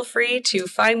 Feel free to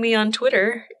find me on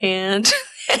Twitter and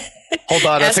hold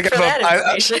on. ask for that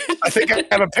information. I think I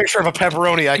have a picture of a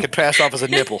pepperoni I could pass off as a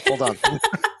nipple. Hold on.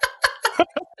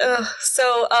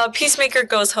 So Peacemaker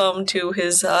goes home to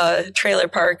his trailer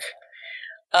park.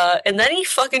 And then he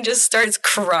fucking just starts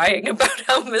crying about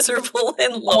how miserable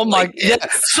and lonely. Oh my! Yeah.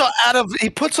 So he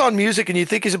puts on music, and you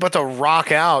think he's about to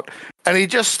rock out, and he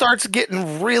just starts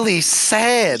getting really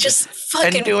sad. Just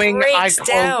fucking and doing, breaks I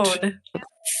down. quote,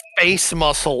 face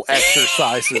muscle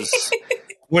exercises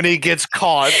when he gets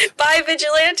caught by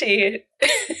Vigilante.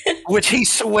 Which he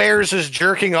swears is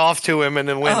jerking off to him in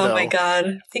the window. Oh my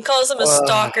God. He calls him a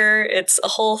stalker. It's a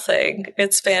whole thing.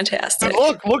 It's fantastic.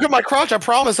 Look at my crotch. I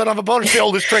promise I don't have a bonus. The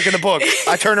oldest trick in the book.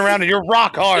 I turn around and you're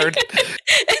rock hard.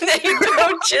 And then you throw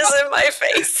jizz in my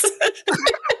face.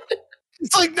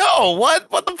 It's like, no, what?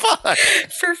 What the fuck?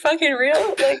 For fucking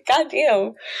real? Like,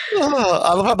 goddamn.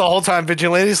 I love how the whole time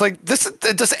Vigilante's like,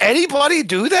 does anybody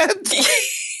do that?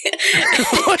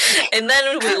 And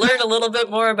then we learn a little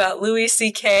bit more about Louis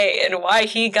C.K. and why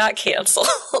he got canceled.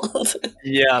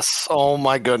 Yes. Oh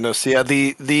my goodness. Yeah,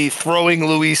 the throwing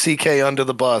Louis C.K. under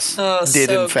the bus did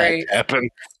in fact happen.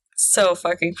 So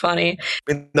fucking funny.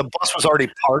 I mean, the bus was already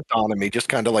parked on him. He just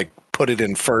kind of like put it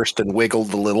in first and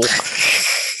wiggled a little.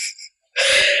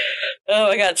 Oh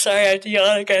my God. Sorry, I have to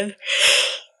yawn again.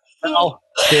 How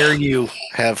dare you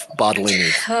have bodily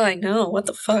needs? Oh, I know. What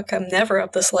the fuck? I'm never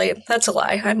up this late. That's a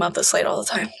lie. I'm up this late all the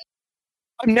time.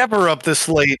 I'm never up this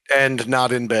late and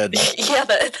not in bed. Yeah,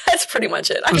 that's pretty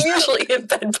much it. I'm usually in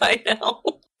bed by now.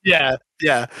 Yeah,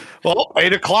 yeah. Well,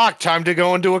 8 o'clock, time to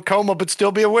go into a coma, but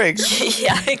still be awake.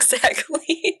 Yeah,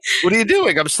 exactly. What are you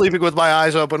doing? I'm sleeping with my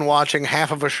eyes open, watching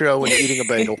half of a show and eating a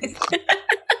bagel.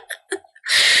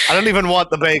 I don't even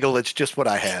want the bagel. It's just what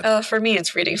I had. For me,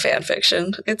 it's reading fan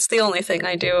fiction. It's the only thing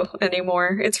I do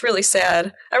anymore. It's really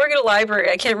sad. I work at a library.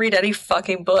 I can't read any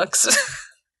fucking books.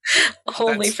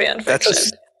 Only fan fiction.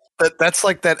 That's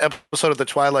like that episode of The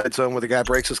Twilight Zone where the guy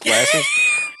breaks his glasses.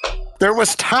 There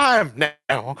was time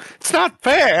now. It's not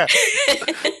fair.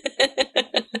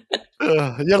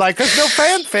 You're like, there's no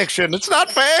fan fiction. It's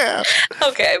not fair.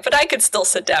 Okay, but I could still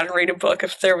sit down and read a book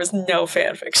if there was no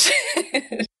fan fiction.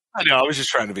 I know. I was just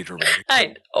trying to be dramatic. I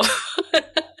know.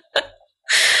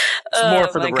 It's more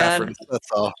for the reference.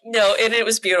 That's all. No, and it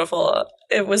was beautiful.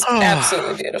 It was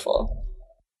absolutely beautiful.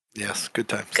 Yes, good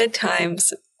times. Good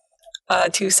times.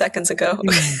 2 seconds ago.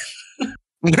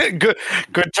 good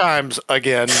times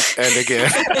again and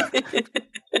again.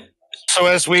 So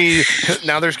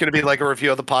now there's going to be like a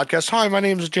review of the podcast. Hi, my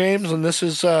name is James, and this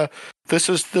is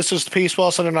Peace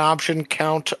Wilson, an option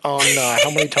count on how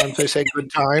many times they say good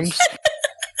times.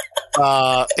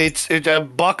 It's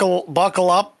buckle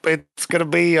up. It's going to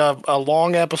be a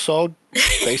long episode.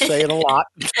 They say it a lot.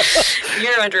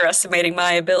 You're underestimating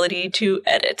my ability to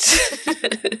edit.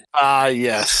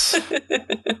 Yes.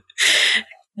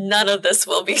 None of this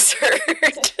will be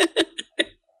heard.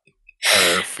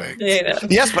 Perfect.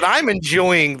 Yes, but I'm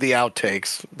enjoying the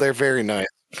outtakes. They're very nice.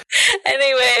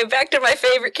 Anyway, back to my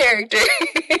favorite character.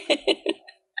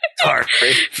 Sorry.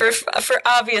 For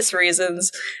obvious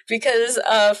reasons, because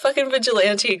fucking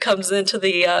Vigilante comes into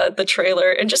the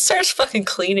trailer and just starts fucking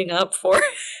cleaning up for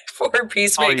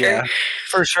Peacemaker. Oh, yeah.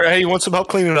 For sure. Hey, you want some help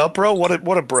cleaning up, bro? What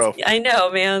a bro. I know,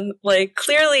 man. Like,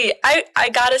 clearly, I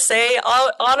gotta say,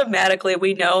 automatically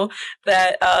we know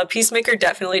that Peacemaker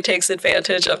definitely takes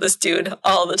advantage of this dude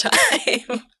all the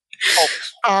time.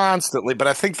 Constantly, but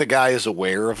I think the guy is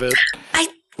aware of it. I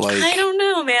don't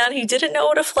know, man. He didn't know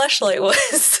what a fleshlight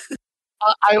was.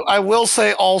 I will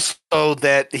say also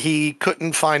that he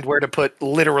couldn't find where to put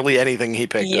literally anything he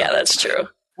picked up. Yeah, that's true.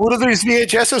 Where do these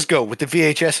VHSs go? With the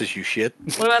VHSs, you shit.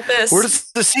 What about this? Where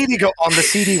does the CD go? On the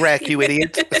CD rack, you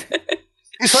idiot.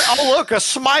 He's like, oh, look, a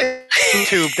smile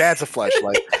tube. That's a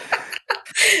flashlight.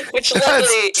 Which luckily...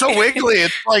 It's so wiggly.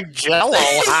 It's like Jell-O.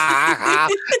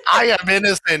 I am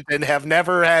innocent and have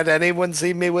never had anyone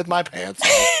see me with my pants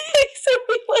off. So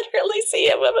we literally see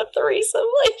him with a threesome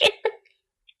later.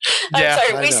 I'm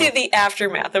sorry, we see the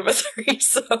aftermath of a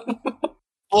threesome.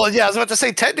 Well, yeah, I was about to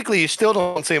say, technically, you still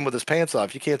don't see him with his pants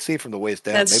off. You can't see from the waist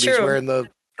down. That's Maybe true. He's wearing the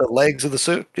legs of the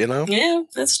suit, you know? Yeah,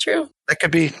 that's true. That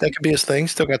could be his thing.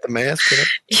 Still got the mask, you know?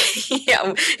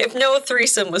 Yeah, if no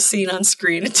threesome was seen on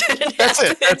screen, it didn't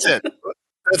happen.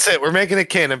 That's it. We're making it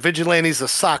canon. Vigilante's a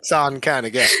socks-on kind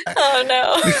of guy. Oh,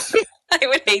 no. I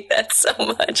would hate that so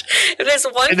much. If there's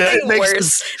one thing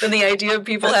worse than the idea of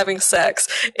people having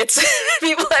sex, it's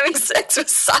people having sex with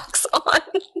socks on.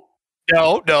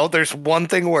 No, there's one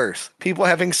thing worse. People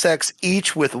having sex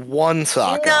each with one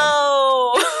sock on.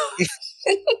 No.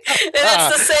 And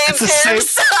it's the same pair of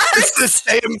socks. It's the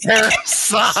same pair of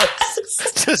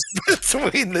socks just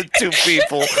between the two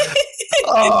people.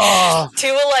 Oh.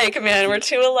 Too alike, man. We're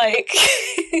too alike.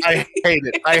 I hate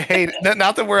it.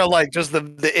 Not that we're alike, just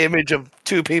the image of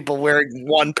two people wearing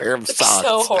one pair of socks.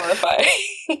 So horrifying.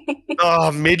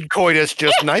 Oh, mid-coitus,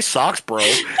 just nice socks, bro.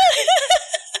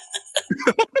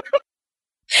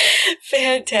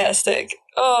 Fantastic.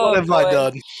 Oh, what have I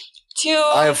done?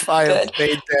 I have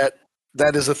made that.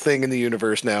 That is a thing in the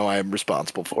universe now. I am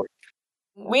responsible for it.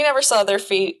 We never saw their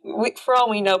feet. For all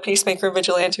we know, Peacemaker and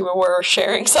Vigilante were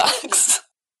sharing socks.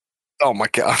 Oh my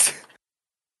god.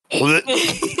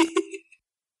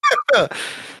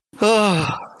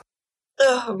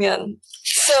 Oh man.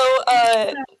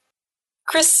 So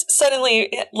Chris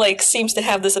suddenly seems to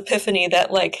have this epiphany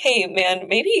that hey man,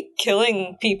 maybe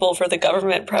killing people for the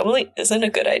government probably isn't a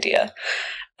good idea.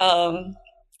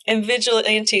 And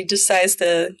Vigilante decides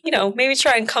to, maybe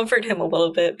try and comfort him a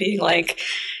little bit, being like,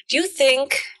 do you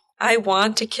think I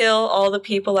want to kill all the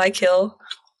people I kill?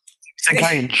 You think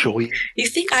I enjoy it? You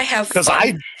think I have fun? Because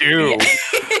I do.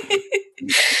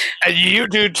 And you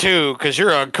do too, because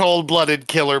you're a cold-blooded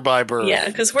killer by birth. Yeah,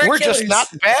 because we're killers. Just not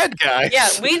bad guys. Yeah,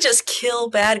 we just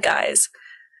kill bad guys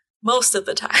most of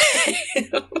the time.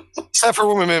 Except for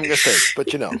when we make mistakes,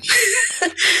 but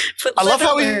I love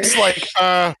how he's like,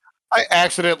 I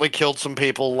accidentally killed some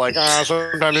people.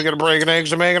 Sometimes you gotta break an egg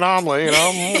to make an omelet,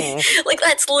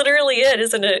 That's literally it,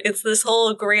 isn't it? It's this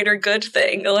whole greater good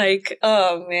thing.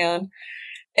 Oh man.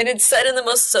 And it's said in the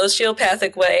most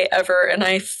sociopathic way ever, and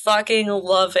I fucking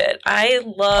love it. I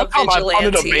love I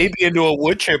wanted a Vigilante. baby into a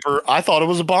wood chipper. I thought it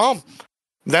was a bomb.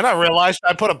 Then I realized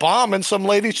I put a bomb in some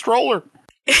lady's stroller.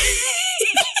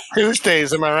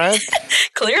 Tuesdays, am I right?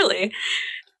 Clearly.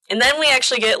 And then we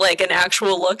actually get like an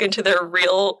actual look into their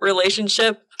real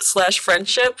relationship /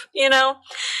 friendship, you know?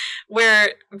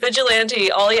 Where Vigilante,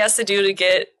 all he has to do to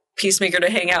get Peacemaker to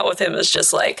hang out with him is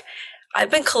just like, I've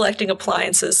been collecting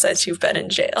appliances since you've been in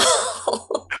jail.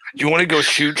 You want to go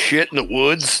shoot shit in the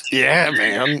woods? Yeah,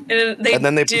 man. And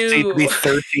then they do. proceed to be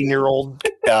 13-year-old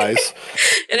guys.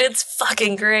 And it's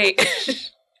fucking great.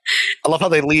 I love how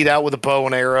they lead out with a bow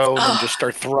and arrow and then just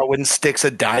start throwing sticks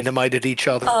of dynamite at each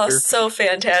other. Oh, so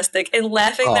fantastic. And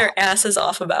laughing their asses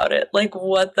off about it. Like,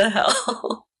 what the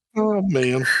hell? Oh,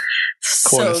 man.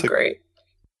 So Classic. great.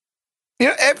 You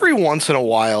know, every once in a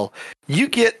while, you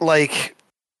get, like,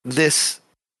 this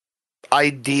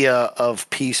idea of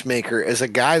Peacemaker as a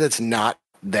guy that's not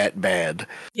that bad.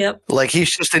 Yep. Like,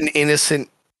 he's just an innocent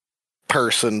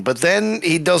person, but then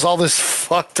he does all this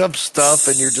fucked up stuff,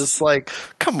 and you're just like,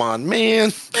 come on,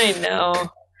 man. I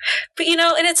know. But, you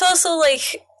know, and it's also,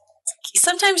 like,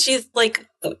 sometimes you, like,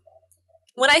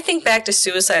 when I think back to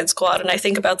Suicide Squad and I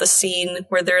think about the scene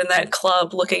where they're in that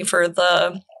club looking for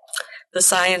the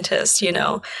scientist, you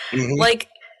know, like,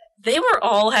 they were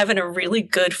all having a really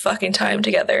good fucking time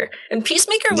together. And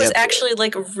Peacemaker was actually,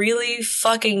 like, really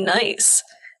fucking nice,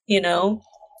 you know?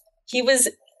 He was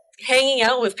hanging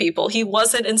out with people. He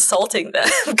wasn't insulting them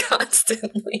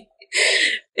constantly.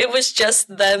 It was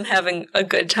just them having a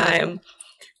good time.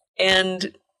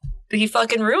 And he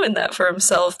fucking ruined that for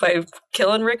himself by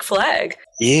killing Rick Flag.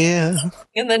 Yeah.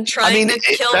 And then trying to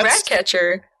kill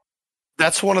Ratcatcher.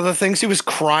 That's one of the things he was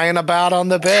crying about on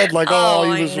the bed. Like,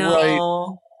 he was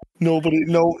right.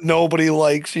 Nobody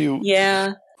likes you.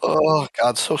 Yeah. Oh,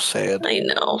 God, so sad. I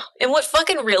know. And what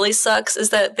fucking really sucks is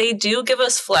that they do give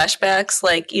us flashbacks,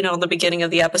 like, you know, in the beginning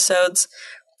of the episodes,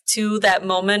 to that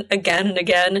moment again and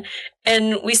again.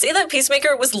 And we see that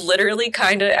Peacemaker was literally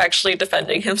kind of actually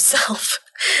defending himself.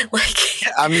 Like,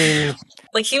 I mean,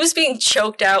 like, he was being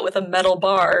choked out with a metal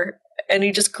bar, and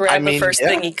he just grabbed the first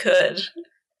thing he could.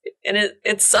 And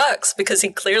it sucks, because he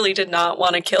clearly did not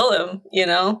want to kill him, you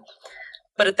know?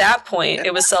 But at that point,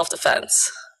 it was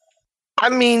self-defense. I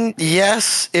mean,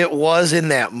 yes, it was in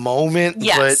that moment,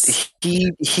 but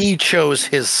he chose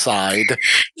his side.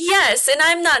 Yes, and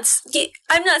I'm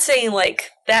not saying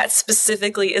like that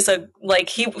specifically is a like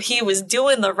he was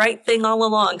doing the right thing all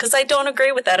along, because I don't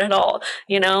agree with that at all.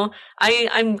 You know,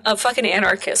 I'm a fucking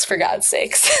anarchist, for God's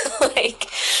sakes. Like,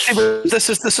 this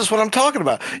is what I'm talking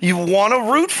about. You want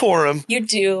to root for him, you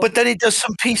do, but then he does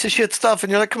some piece of shit stuff,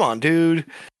 and you're like, come on, dude.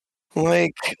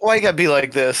 Like, why you gotta be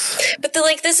like this? But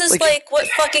this is like what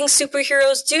fucking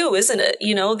superheroes do, isn't it?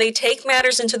 You know, they take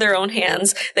matters into their own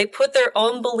hands. They put their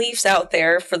own beliefs out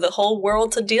there for the whole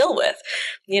world to deal with.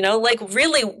 You know, like,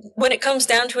 really, when it comes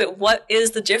down to it, what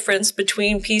is the difference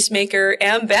between Peacemaker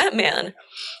and Batman?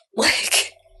 Like,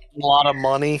 a lot of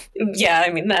money. Yeah,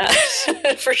 I mean that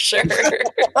for sure.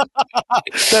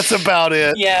 That's about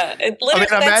it. Yeah,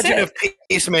 imagine if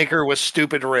Peacemaker was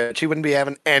stupid rich. He wouldn't be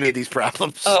having any of these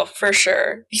problems. Oh, for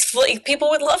sure. People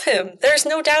would love him. There's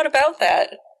no doubt about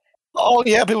that. Oh,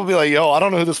 yeah. People would be like, yo, I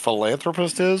don't know who this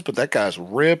philanthropist is, but that guy's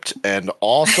ripped and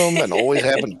awesome and always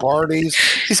having parties.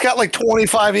 He's got like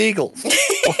 25 eagles.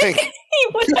 Like, he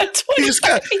would have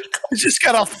 25 eagles. He's just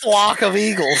got a flock of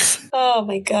eagles. Oh,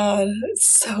 my God. It's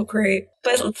so great.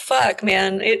 But fuck,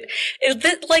 man.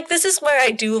 This is why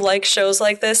I do like shows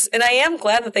like this. And I am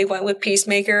glad that they went with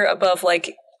Peacemaker above,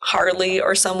 like, Harley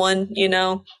or someone, you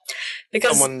know,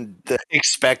 because someone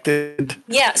expected.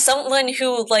 Yeah, someone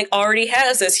who like already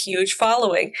has this huge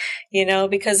following, you know,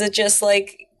 because it just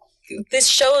like this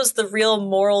shows the real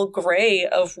moral gray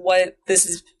of what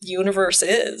this universe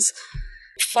is.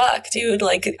 Fuck, dude.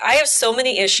 Like, I have so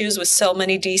many issues with so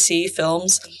many DC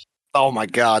films. Oh my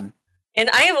God. And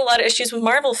I have a lot of issues with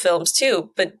Marvel films too.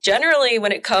 But generally,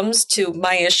 when it comes to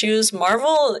my issues,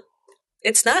 Marvel,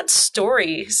 it's not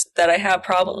stories that I have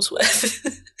problems with.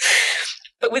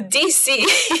 But with DC,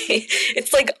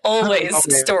 it's like always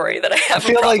story that I have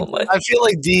a problem with. I feel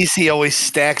like DC always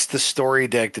stacks the story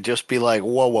deck to just be like,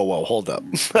 whoa, hold up.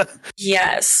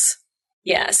 Yes.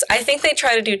 I think they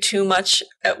try to do too much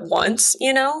at once,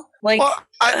 you know? Like, well,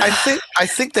 I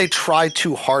think they try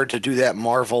too hard to do that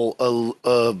Marvel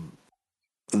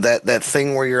that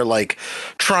thing where you're like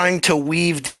trying to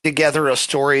weave together a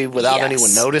story without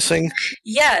anyone noticing.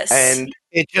 Yes. And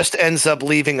it just ends up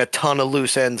leaving a ton of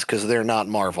loose ends because they're not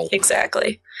Marvel.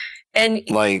 Exactly. And,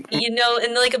 like, you know,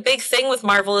 and like a big thing with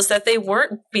Marvel is that they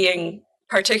weren't being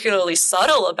particularly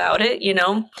subtle about it, you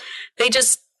know? They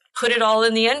just put it all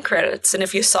in the end credits, and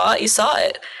if you saw it, you saw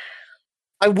it.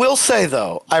 I will say,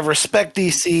 though, I respect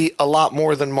DC a lot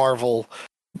more than Marvel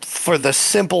for the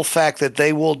simple fact that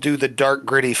they will do the dark,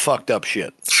 gritty, fucked up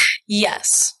shit.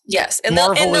 Yes. And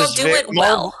Marvel they'll do it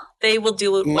well. They will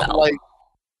do it well.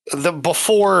 Like,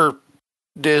 before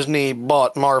Disney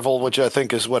bought Marvel, which I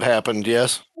think is what happened,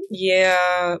 yes?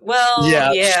 Yeah. Well,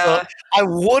 yeah. So I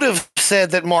would have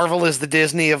said that Marvel is the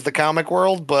Disney of the comic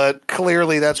world, but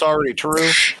clearly that's already true.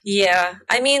 Yeah.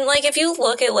 I mean, like, if you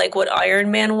look at, like, what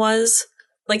Iron Man was,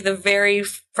 like, the very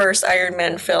first Iron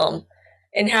Man film,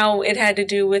 and how it had to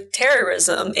do with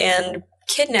terrorism and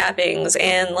kidnappings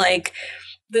and, like,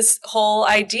 this whole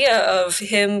idea of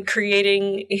him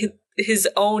creating his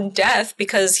own death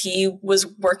because he was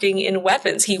working in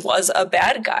weapons. He was a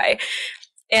bad guy.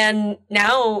 And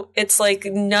now it's like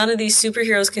none of these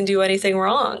superheroes can do anything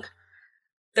wrong.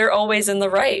 They're always in the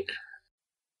right.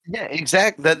 Yeah,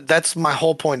 exactly. That's my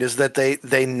whole point, is that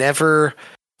they never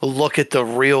look at the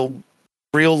real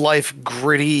life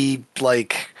gritty,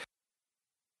 like,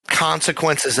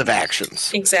 consequences of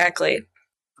actions. Exactly.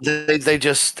 They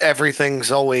just,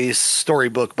 everything's always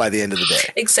storybook by the end of the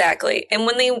day. Exactly. And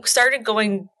when they started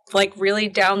going, like, really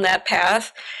down that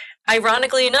path,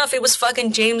 ironically enough, it was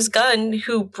fucking James Gunn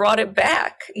who brought it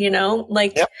back, you know?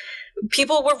 Like, yep.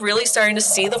 People were really starting to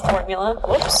see the formula.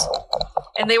 Whoops.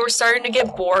 And they were starting to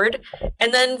get bored.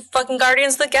 And then fucking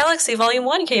Guardians of the Galaxy Volume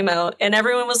 1 came out. And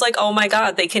everyone was like, oh my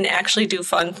god, they can actually do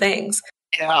fun things.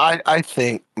 Yeah, I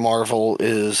think Marvel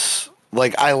is...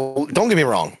 Like, don't get me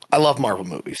wrong, I love Marvel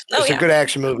movies. They're good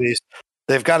action movies.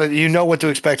 They've got you know what to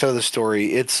expect out of the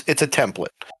story. It's a template.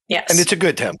 Yes. And it's a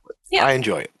good template. Yeah. I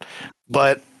enjoy it.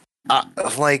 But,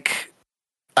 like,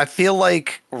 I feel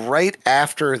like right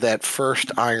after that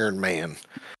first Iron Man,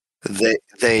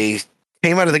 they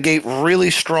came out of the gate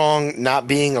really strong, not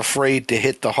being afraid to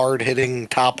hit the hard-hitting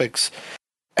topics,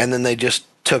 and then they just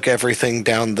took everything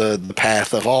down the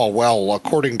path of, oh, well,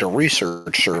 according to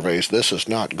research surveys, this is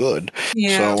not good.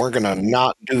 Yeah. So we're going to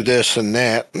not do this and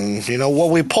that. And, you know, well,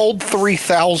 we polled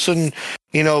 3,000,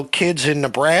 you know, kids in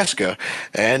Nebraska,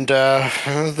 and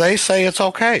they say it's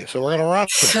okay. So we're going to run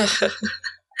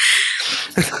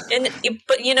it.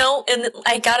 But, you know, and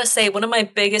I got to say, one of my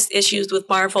biggest issues with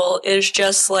Marvel is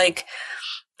just, like,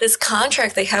 this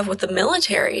contract they have with the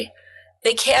military.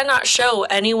 They cannot show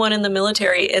anyone in the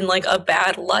military in, like, a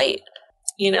bad light,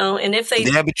 you know? And if they...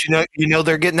 Yeah, but you know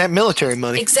they're getting that military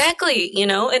money. Exactly, you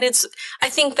know? And I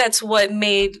think that's what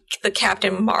made the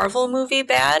Captain Marvel movie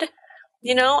bad,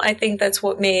 you know? I think that's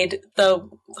what made the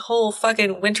whole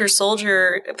fucking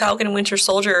Falcon and Winter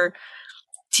Soldier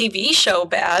TV show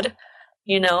bad,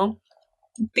 you know?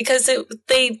 Because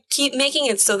they keep making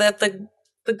it so that the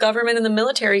government and the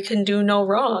military can do no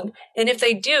wrong. And if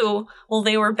they do, well,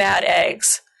 they were bad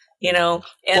eggs, you know?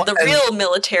 And the real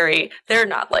military, they're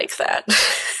not like that.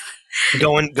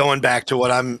 Going back to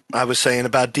what I was saying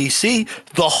about DC,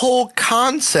 the whole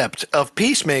concept of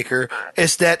Peacemaker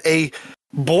is that a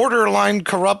borderline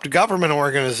corrupt government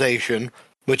organization,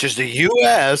 which is the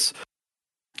U.S.,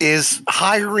 is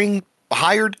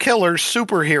hired killers,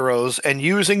 superheroes, and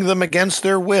using them against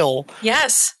their will.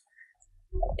 Yes.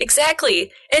 Exactly.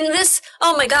 And this,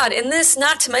 oh my god, and this,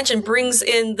 not to mention, brings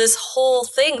in this whole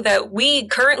thing that we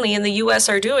currently in the US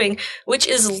are doing, which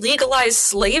is legalized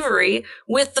slavery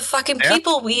with the fucking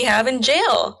people we have in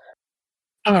jail.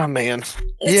 Oh, man.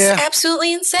 It's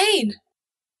absolutely insane.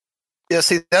 Yeah,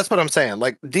 see, that's what I'm saying.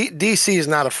 Like, DC is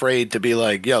not afraid to be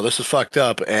like, yo, this is fucked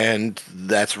up, and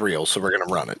that's real, so we're going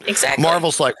to run it. Exactly.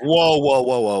 Marvel's like,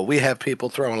 whoa. We have people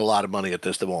throwing a lot of money at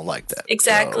this that won't like that.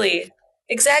 Exactly. So.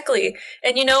 Exactly.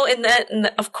 And, you know, and that,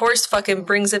 of course, fucking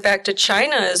brings it back to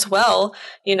China as well.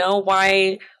 You know,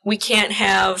 why we can't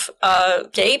have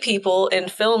gay people in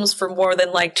films for more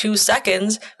than, like, 2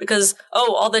 seconds because,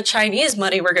 all the Chinese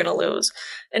money we're going to lose.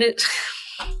 And it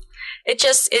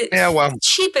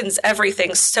cheapens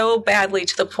everything so badly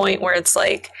to the point where it's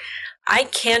like, I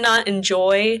cannot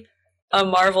enjoy a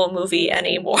Marvel movie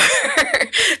anymore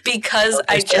because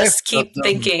I just keep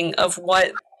thinking of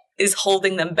what is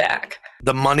holding them back.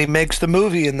 The money makes the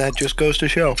movie, and that just goes to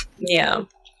show. Yeah,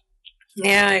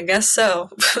 I guess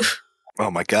so. Oh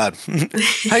my god.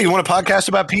 Hey, you want a podcast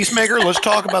about Peacemaker? Let's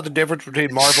talk about the difference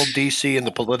between Marvel, DC, and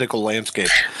the political landscape.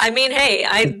 I mean,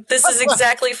 hey, this is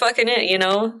exactly fucking it, you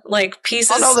know? Like, peace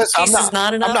is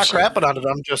not an option. I'm not crapping on it.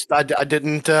 I'm just, I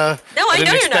didn't... No, I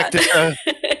know you're not.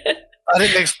 I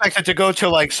didn't expect it to go to,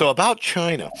 like, so about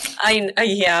China.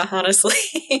 Yeah, honestly.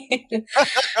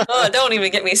 Don't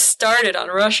even get me started on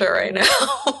Russia right now.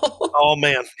 Oh,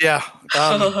 man. Yeah.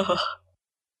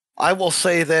 I will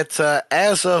say that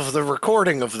as of the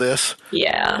recording of this,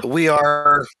 we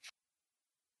are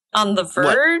on the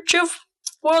verge of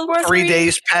World War III? 3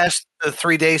 days past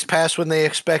 3 days past when they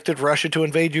expected Russia to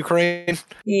invade Ukraine.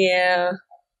 Yeah.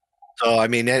 So I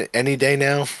mean, any day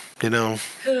now, you know.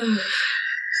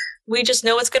 We just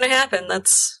know it's going to happen.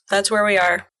 That's where we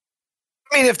are.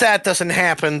 I mean, if that doesn't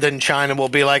happen, then China will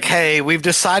be like, "Hey, we've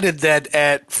decided that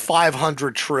at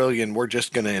 500 trillion, we're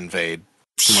just going to invade."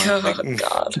 Oh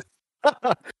God.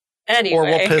 Anyway. Or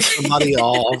we'll piss somebody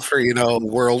off for,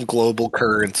 world global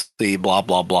currency, blah,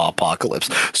 blah, blah, apocalypse.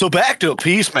 So back to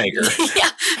Peacemaker.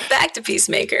 Yeah, back to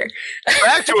Peacemaker.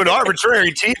 Back to an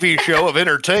arbitrary TV show of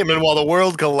entertainment while the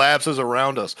world collapses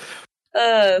around us.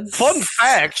 Fun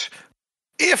fact,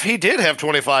 if he did have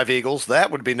 25 eagles,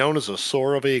 that would be known as a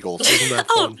soar of eagles. Isn't that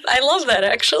fun? I love that,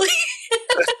 actually.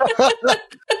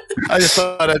 I just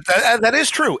thought that is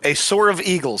true. A soar of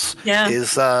eagles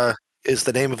is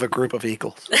the name of a group of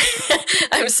eagles.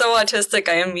 I'm so autistic,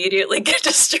 I immediately get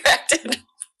distracted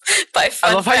by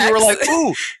fun I love facts. how you were like,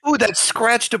 ooh, that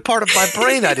scratched a part of my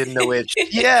brain I didn't know itched.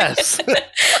 Yes.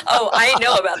 Oh, I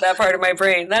know about that part of my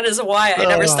brain. That is why I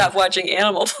never stopped watching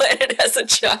Animal Planet as a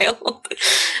child.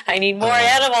 I need more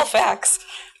animal facts.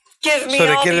 Give me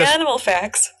all the animal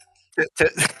facts.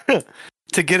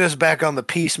 To get us back on the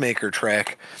Peacemaker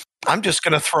track, I'm just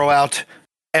going to throw out,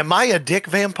 am I a dick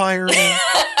vampire now?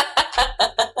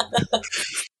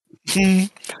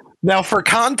 Now, for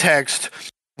context,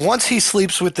 once he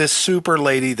sleeps with this super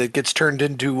lady that gets turned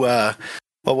into,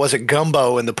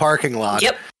 Gumbo in the parking lot.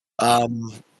 Yep.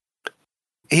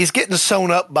 He's getting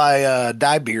sewn up by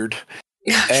Diebeard.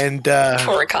 And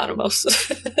poor Economos.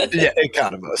 Yeah,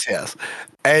 Economos, yes.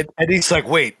 And he's like,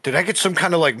 wait, did I get some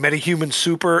kind of like metahuman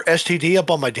super STD up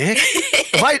on my dick?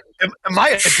 Am I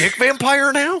a dick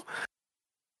vampire now?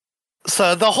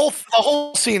 So the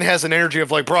whole scene has an energy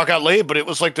of like, bro, I got laid, but it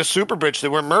was like the super bitch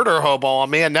that went murder hobo on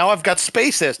me, and now I've got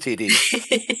space STD.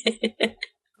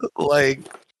 Like,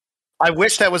 I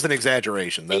wish that was an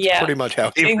exaggeration. That's pretty much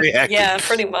how he reacted. Yeah,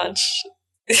 pretty much.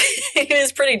 He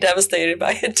was pretty devastated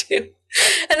by it too.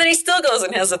 And then he still goes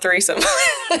and has a threesome.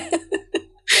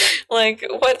 Like,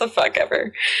 what the fuck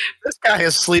ever. This guy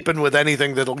is sleeping with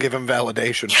anything that'll give him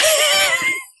validation.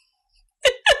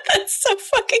 That's so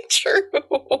fucking true.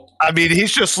 I mean,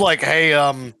 he's just like, hey,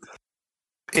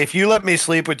 if you let me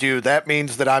sleep with you, that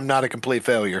means that I'm not a complete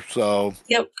failure. So,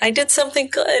 yep, I did something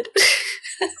good.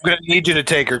 I'm going to need you to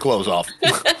take your clothes off.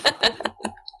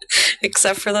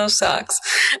 Except for those socks.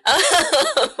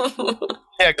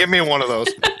 Yeah, give me one of those.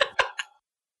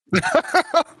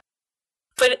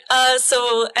 But,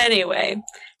 so anyway,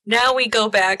 now we go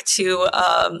back to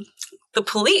the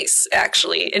police,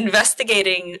 actually,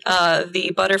 investigating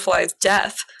the butterfly's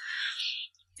death.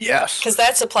 Yes. Because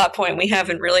that's a plot point we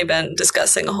haven't really been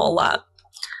discussing a whole lot.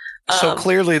 So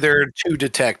clearly there are two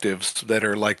detectives that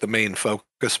are like the main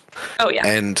focus. Oh, yeah.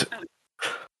 And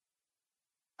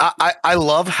I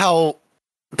love how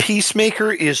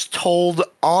Peacemaker is told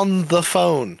on the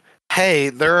phone, hey,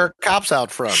 there are cops out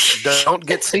front. Don't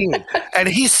get seen. And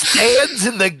he stands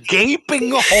in the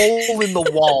gaping hole in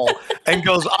the wall and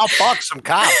goes, oh, fuck, some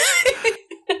cops.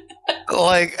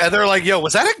 Like, and they're like, yo,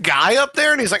 was that a guy up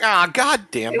there? And he's like, ah, god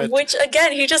damn it. Which,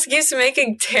 again, he just keeps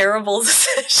making terrible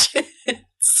decisions.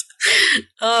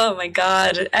 Oh, my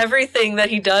God. Everything that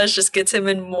he does just gets him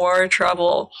in more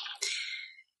trouble.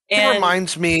 It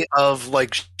reminds me of,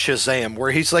 like, Shazam,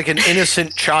 where he's like an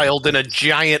innocent child in a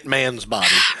giant man's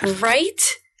body. Right?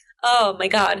 Oh, my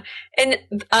God. And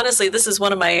honestly, this is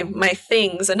one of my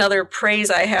things, another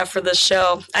praise I have for this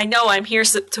show. I know I'm here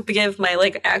to give my,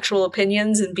 like, actual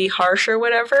opinions and be harsh or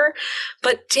whatever,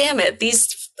 but damn it,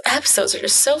 these episodes are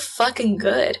just so fucking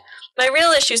good. My real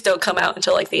issues don't come out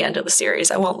until, like, the end of the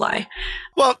series, I won't lie.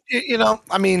 Well,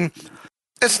 I mean,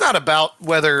 it's not about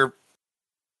whether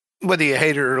you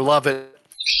hate it or love it,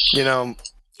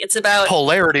 it's about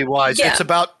polarity-wise. Yeah. It's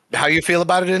about how you feel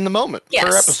about it in the moment per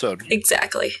episode.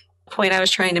 Exactly. Point I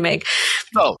was trying to make.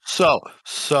 So.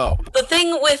 The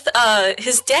thing with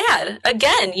his dad,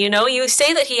 again, you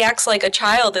say that he acts like a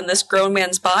child in this grown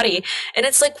man's body, and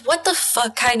it's like, what the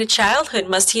fuck kind of childhood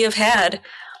must he have had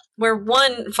where,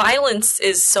 one, violence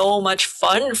is so much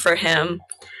fun for him,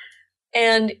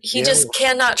 and he just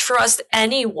cannot trust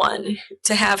anyone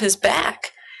to have his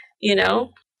back,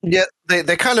 Yeah,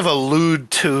 they kind of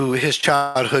allude to his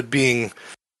childhood being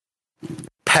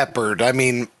peppered. I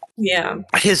mean,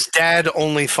 his dad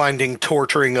only finding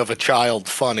torturing of a child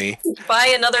funny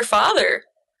by another father.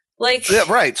 Like, yeah,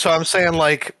 right. So I'm saying,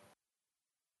 like,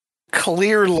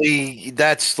 clearly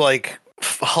that's like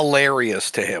hilarious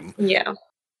to him. Yeah.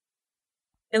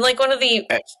 And like one of the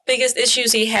biggest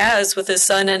issues he has with his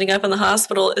son ending up in the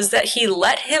hospital is that he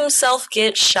let himself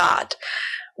get shot,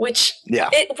 which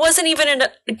it wasn't even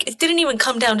it didn't even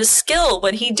come down to skill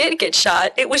when he did get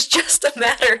shot. It was just a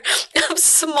matter of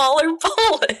smaller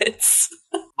bullets.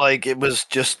 Like it was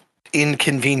just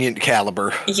inconvenient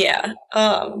caliber. Yeah.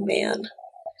 Oh man.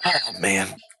 Oh man.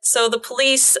 So the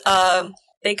police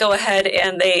they go ahead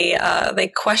and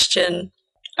they question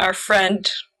our friend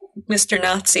Mr.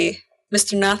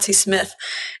 Nazi Smith,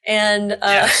 and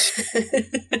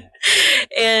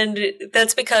and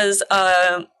that's because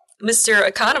Mr.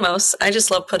 Economos, I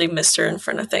just love putting Mr. in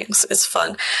front of things. It's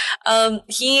fun.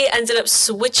 He ended up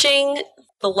switching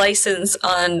the license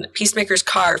on Peacemaker's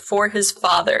car for his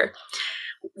father,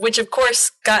 which of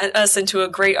course got us into a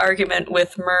great argument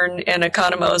with Myrn and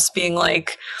Economos being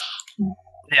like,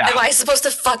 am I supposed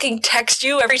to fucking text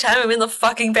you every time I'm in the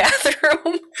fucking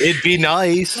bathroom? It'd be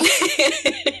nice.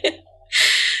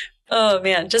 Oh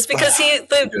man, just because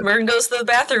Myrn goes to the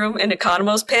bathroom and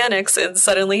Economos panics and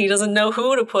suddenly he doesn't know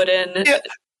who to put in. Yeah.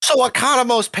 So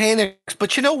Economos panics,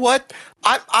 but you know what?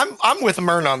 I'm with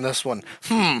Myrn on this one.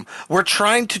 We're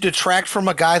trying to detract from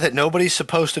a guy that nobody's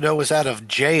supposed to know is out of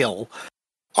jail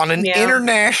on an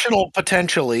international,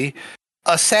 potentially,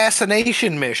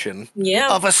 assassination mission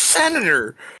of a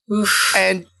senator. Oof.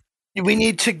 And we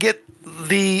need to get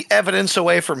the evidence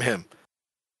away from him.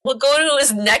 We'll go to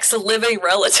his next living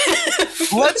relative.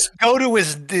 Let's go to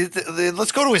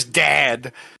his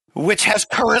dad, which has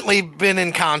currently been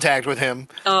in contact with him.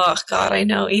 Oh God, I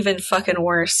know. Even fucking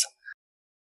worse.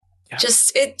 Yeah.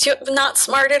 Just not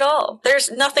smart at all.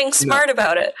 There's nothing smart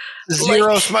about it.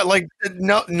 Zero smart. Like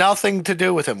nothing to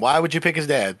do with him. Why would you pick his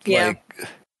dad? Yeah.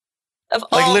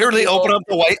 Like literally open up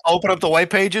the white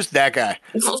pages. That guy.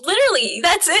 Literally,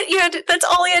 that's it. That's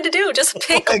all he had to do. Just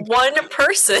pick one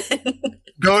person.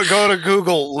 Go to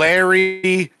Google.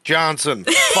 Larry Johnson.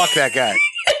 Fuck that guy.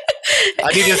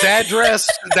 I need his address.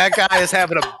 That guy is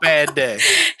having a bad day.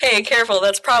 Hey, careful.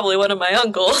 That's probably one of my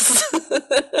uncles.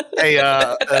 Hey,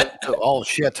 oh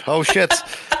shit. All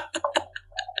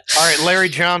right, Larry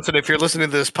Johnson, if you're listening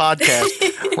to this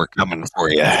podcast, we're coming for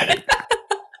you.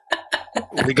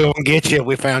 We go and get you.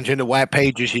 We found you in the white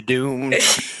pages, you doomed.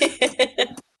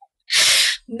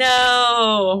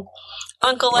 No.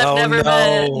 Uncle I've never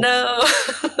met. No.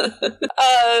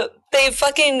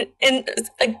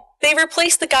 They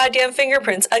replaced the goddamn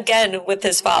fingerprints again with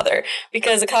his father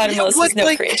because Economos has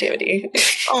no creativity.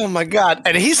 Oh my God.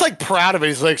 And he's like proud of it.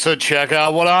 He's like, so check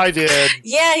out what I did.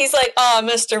 Yeah, he's like, oh,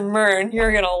 Mr. Myrn,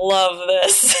 you're going to love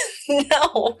this.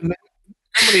 No.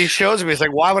 Somebody shows him, he's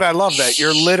like, why would I love that?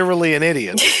 You're literally an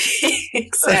idiot.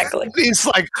 Exactly. He's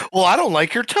like, well, I don't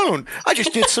like your tone. I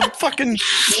just did some fucking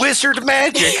wizard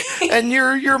magic and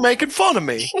you're making fun of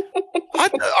me.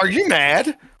 Are you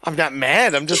mad? I'm not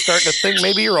mad. I'm just starting to think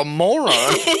maybe you're a moron.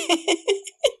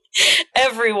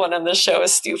 Everyone on the show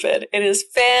is stupid. It is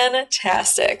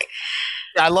fantastic.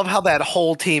 I love how that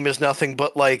whole team is nothing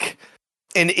but like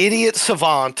an idiot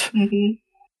savant,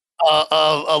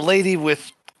 a lady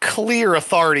with clear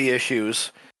authority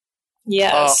issues.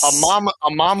 Yes. A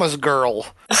mama's girl.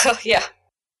 Oh, yeah.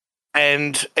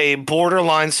 And a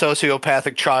borderline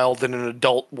sociopathic child in an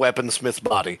adult weaponsmith's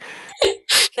body.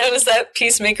 That was that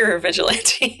Peacemaker or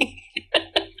Vigilante.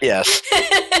 Yes.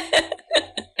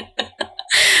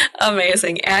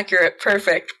 Amazing. Accurate.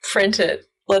 Perfect. Print it.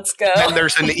 Let's go. And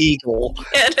there's an eagle.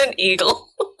 And an eagle.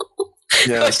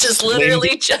 Yes. Which is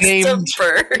literally just a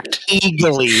bird.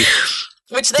 Eagly.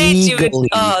 Which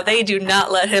they do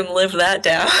not let him live that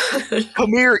down. Come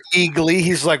here, Eagly.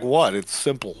 He's like, what? It's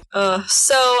simple.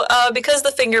 So because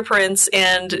the fingerprints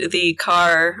and the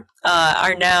car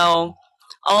are now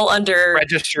all under...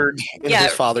 registered in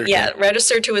his father's name. Yeah,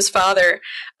 registered to his father.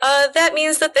 That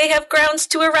means that they have grounds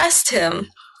to arrest him.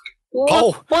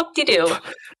 Whoop-de-doo.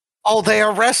 Oh, they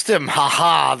arrest him.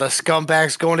 Ha-ha, the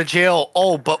scumbag's going to jail.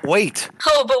 Oh, but wait.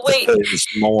 There's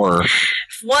more.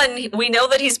 One, we know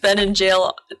that he's been in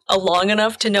jail long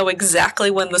enough to know exactly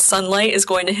when the sunlight is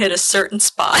going to hit a certain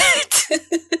spot.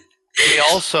 We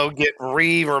also get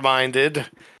reminded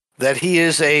that he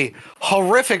is a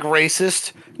horrific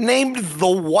racist named the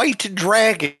White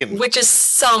Dragon. Which is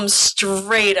some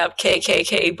straight up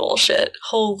KKK bullshit.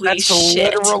 Holy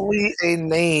shit. That's literally a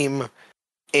name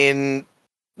in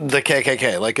the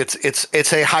KKK. Like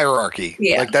it's a hierarchy.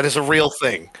 Yeah. Like that is a real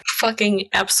thing. Fucking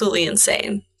absolutely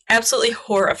insane. Absolutely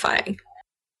horrifying.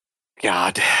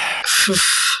 God.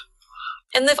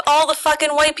 And all the fucking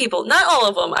white people, not all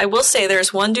of them. I will say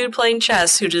there's one dude playing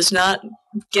chess who does not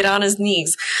get on his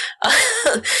knees.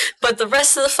 But the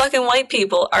rest of the fucking white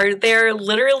people are there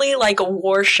literally like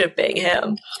worshipping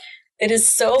him. It is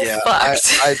so Yeah,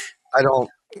 fucked. I don't.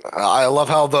 I love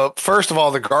how first of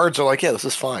all the guards are like, yeah, this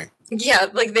is fine. Yeah,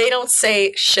 like they don't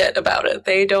say shit about it.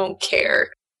 They don't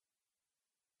care.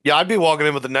 Yeah, I'd be walking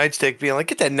in with a nightstick, being like,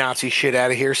 get that Nazi shit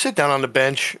out of here. Sit down on the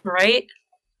bench. Right?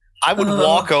 I would Ugh.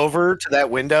 walk over to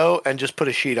that window and just put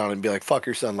a sheet on it and be like, fuck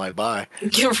your sunlight, bye.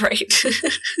 You're right.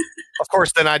 Of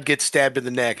course, then I'd get stabbed in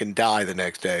the neck and die the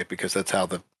next day because that's how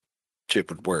the shit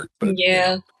would work. But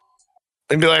yeah.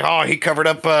 they'd be like, oh, he covered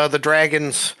up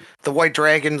the white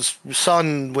dragon's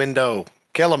sun window.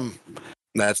 Kill him.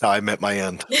 And that's how I met my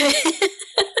end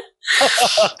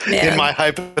in my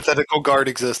hypothetical guard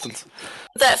existence.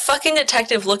 That fucking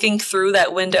detective looking through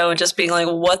that window and just being like,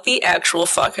 what the actual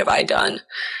fuck have I done?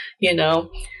 You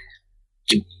know?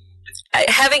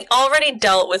 Having already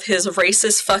dealt with his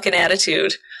racist fucking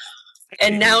attitude,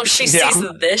 and now she sees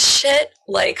this shit,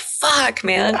 like, fuck,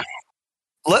 man.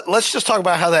 Let's just talk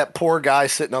about how that poor guy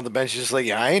sitting on the bench is just like,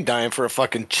 yeah, I ain't dying for a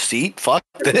fucking seat. Fuck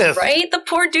this. Right? The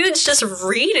poor dude's just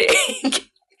reading.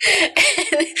 And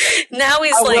now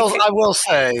he's I will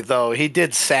say, though, he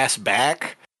did sass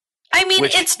back. I mean,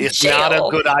 which it's is jail. not a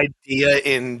good idea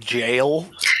in jail.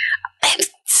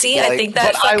 See, I think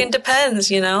that fucking depends,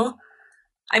 you know?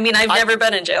 I mean, I've never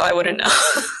been in jail. I wouldn't know.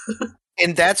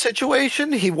 In that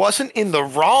situation, he wasn't in the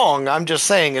wrong. I'm just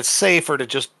saying it's safer to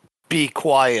just be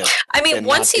quiet. I mean,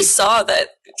 once he saw that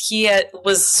he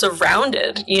was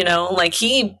surrounded, you know, like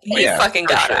he fucking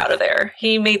got out of there.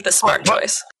 He made the smart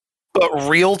choice. But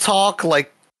real talk,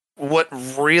 like, what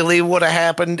really would have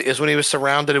happened is when he was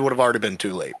surrounded, it would have already been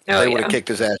too late. They would have kicked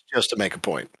his ass just to make a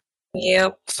point.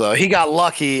 Yep. So he got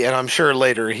lucky, and I'm sure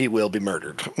later he will be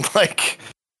murdered. Like,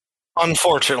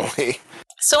 unfortunately.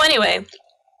 So anyway,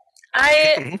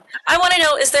 I want to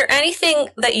know, is there anything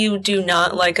that you do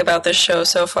not like about this show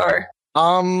so far?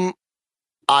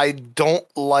 I don't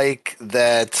like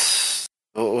that.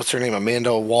 What's her name?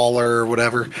 Amanda Waller or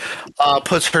whatever.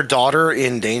 Puts her daughter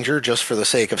in danger just for the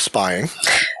sake of spying.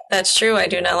 That's true. I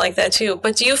do not like that too.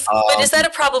 But but is that a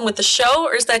problem with the show,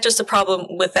 or is that just a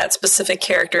problem with that specific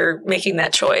character making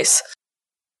that choice?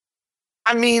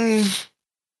 I mean,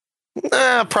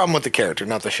 problem with the character,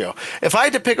 not the show. If I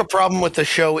had to pick a problem with the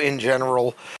show in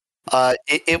general,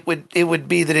 it would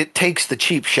be that it takes the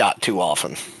cheap shot too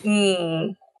often.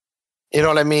 You know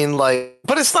what I mean? Like,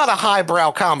 but it's not a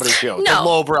highbrow comedy show. No. It's a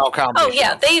lowbrow comedy. Oh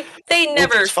yeah, show. they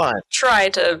never try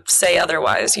to say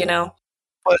otherwise. You know.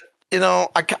 But you know,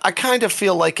 I kind of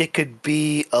feel like it could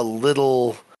be a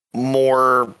little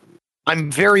more. I'm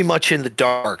very much in the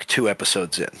dark 2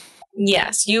 episodes in.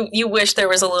 Yes, you wish there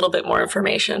was a little bit more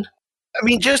information. I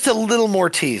mean, just a little more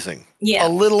teasing. Yeah, a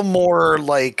little more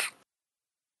like.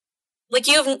 Like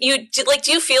do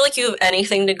you feel like you have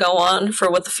anything to go on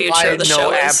for what the future of the show is? I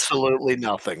know absolutely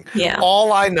nothing. Yeah.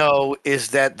 All I know is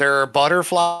that there are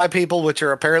butterfly people, which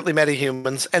are apparently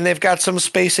metahumans, and they've got some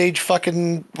space age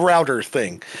fucking router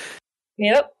thing.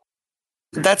 Yep.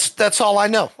 That's all I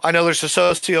know. I know there's a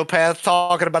sociopath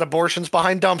talking about abortions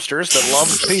behind dumpsters that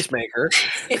loves Peacemaker.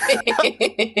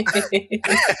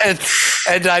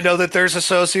 and I know that there's a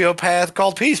sociopath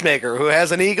called Peacemaker who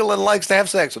has an eagle and likes to have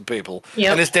sex with people.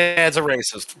 Yep. And his dad's a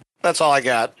racist. That's all I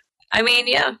got. I mean,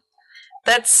 yeah.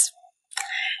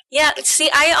 See,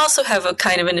 I also have a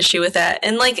kind of an issue with that.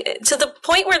 And like to the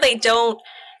point where they don't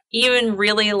even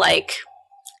really like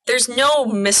there's no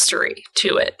mystery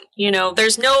to it. You know,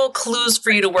 there's no clues for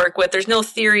you to work with. There's no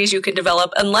theories you can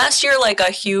develop. Unless you're like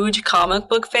a huge comic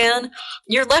book fan,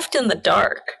 you're left in the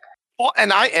dark. Well,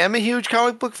 and I am a huge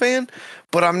comic book fan,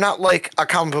 but I'm not like a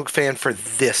comic book fan for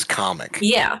this comic.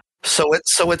 Yeah. So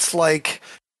it's like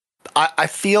I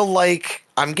feel like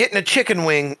I'm getting a chicken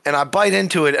wing and I bite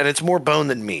into it and it's more bone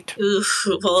than meat. You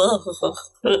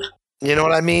know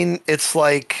what I mean? It's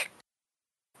like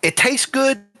it tastes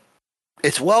good.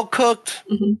 It's well cooked,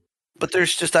 but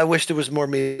there's just, I wish there was more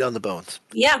meat on the bones.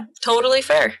 Yeah, totally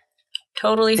fair.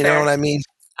 Totally fair. You know what I mean?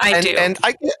 I do. And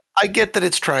I get that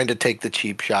it's trying to take the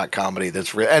cheap shot comedy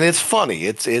that's real, and it's funny.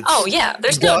 It's oh yeah,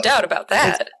 there's no doubt about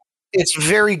that. It's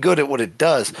very good at what it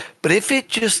does, but if it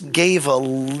just gave a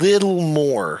little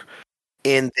more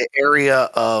in the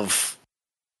area of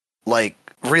like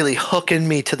really hooking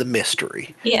me to the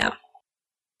mystery. Yeah.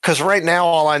 Because right now,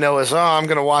 all I know is, I'm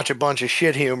going to watch a bunch of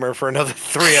shit humor for another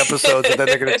 3 episodes, and then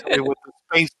they're going to tell me what the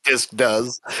space disc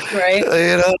does. Right.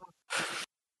 You know?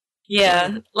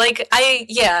 Yeah.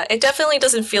 It definitely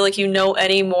doesn't feel like you know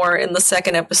any more in the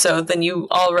 2nd episode than you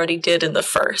already did in the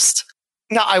 1st.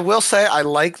 Now, I will say I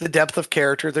like the depth of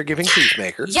character they're giving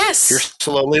Peacemaker. Yes. You're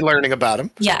slowly learning about him.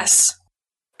 Yes.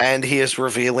 And he is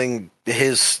revealing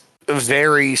his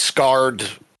very scarred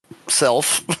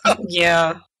self.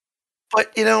 Yeah.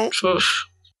 But, you know,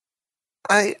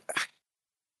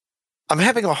 I'm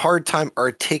having a hard time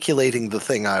articulating the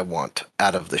thing I want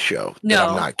out of the show that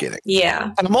I'm not getting.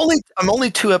 Yeah. And I'm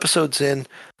only 2 episodes in,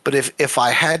 but if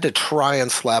I had to try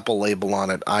and slap a label on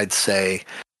it, I'd say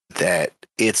that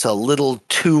it's a little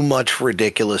too much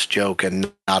ridiculous joke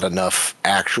and not enough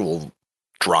actual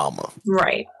drama.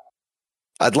 Right.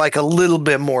 I'd like a little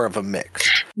bit more of a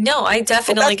mix. No, I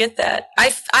definitely get that.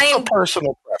 I am a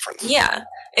personal preference. Yeah.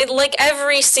 Like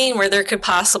every scene where there could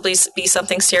possibly be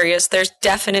something serious, there's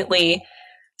definitely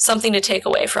something to take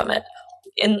away from it.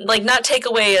 And like, not take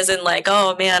away as in like,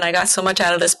 oh man, I got so much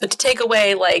out of this, but to take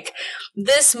away like,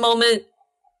 this moment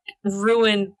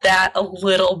ruined that a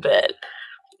little bit.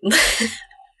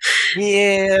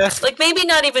 Yeah. Like maybe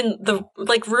not even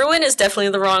ruin is definitely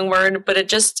the wrong word, but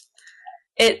it's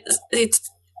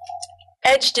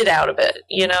edged it out a bit,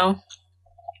 you know?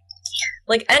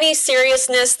 Like any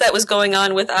seriousness that was going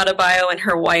on with Adebayo and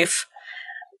her wife,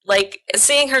 like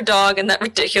seeing her dog in that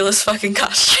ridiculous fucking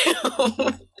costume.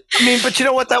 I mean, but you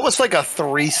know what? That was like a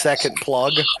 3-second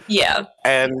plug. Yeah.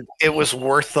 And it was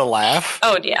worth the laugh.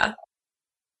 Oh, yeah.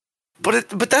 But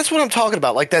that's what I'm talking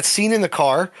about. Like that scene in the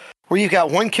car where you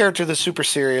got one character that's super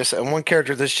serious and one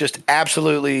character that's just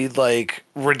absolutely like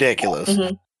ridiculous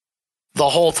the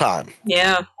whole time.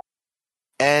 Yeah.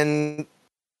 And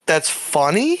that's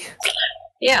funny.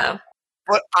 Yeah.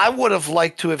 But I would have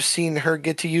liked to have seen her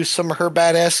get to use some of her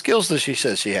badass skills that she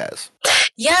says she has.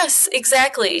 Yes,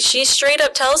 exactly. She straight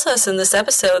up tells us in this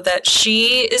episode that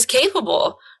she is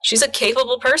capable. She's a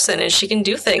capable person and she can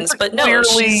do things. But no,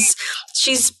 clearly,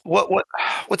 she's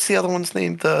what's the other one's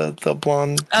name? The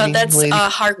blonde. That's lady?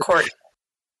 Harcourt.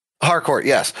 Harcourt,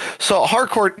 yes. So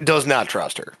Harcourt does not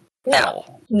trust her at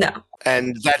all. No.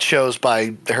 And that shows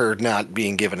by her not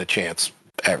being given a chance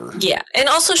ever. Yeah. And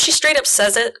also she straight up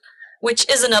says it, which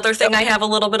is another thing I have a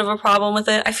little bit of a problem with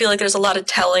it. I feel like there's a lot of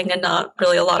telling and not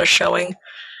really a lot of showing.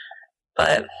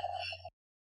 But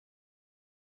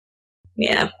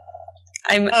yeah.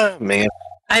 I'm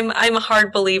a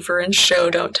hard believer in show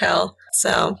don't tell.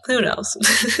 So who knows?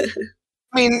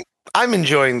 I mean, I'm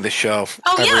enjoying the show.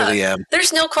 Oh, I really am.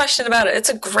 There's no question about it. It's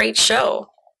a great show.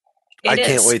 I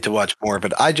can't wait to watch more of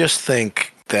it. I just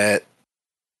think that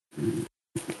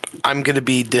I'm going to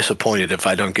be disappointed if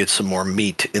I don't get some more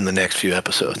meat in the next few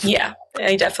episodes. Yeah,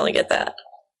 I definitely get that.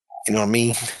 You know what I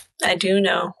mean? I do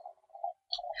know.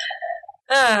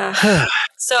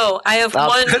 So I have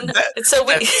one. So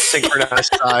we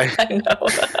synchronized sigh. I know.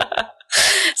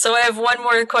 So I have one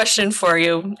more question for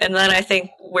you, and then I think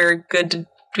we're good to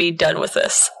be done with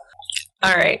this.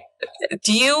 All right.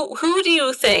 Who do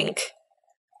you think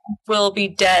will be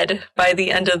dead by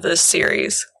the end of this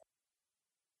series?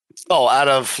 Oh, out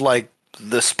of like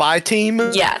the spy team?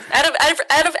 Yeah, out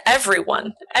of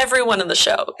everyone in the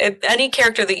show, any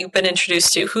character that you've been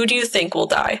introduced to, who do you think will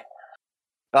die?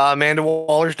 Amanda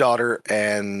Waller's daughter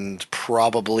and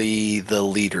probably the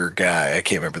leader guy. I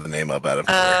can't remember the name of it.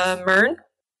 Myrn?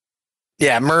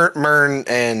 Yeah, Myrn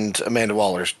and Amanda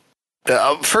Waller's.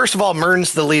 First of all,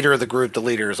 Myrn's the leader of the group. The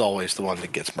leader is always the one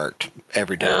that gets murked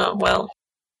every day. Oh, well,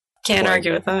 can't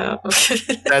argue with that.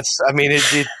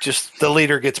 It just, the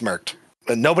leader gets murked.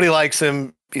 And nobody likes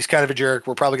him. He's kind of a jerk.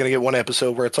 We're probably going to get one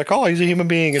episode where it's like, oh, he's a human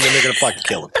being, and then they're going to fucking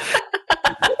kill him.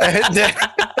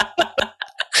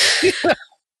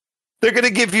 They're going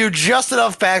to give you just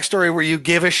enough backstory where you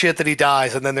give a shit that he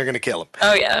dies, and then they're going to kill him.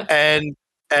 Oh, yeah.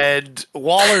 And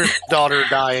Waller's daughter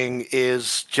dying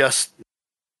is just,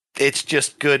 it's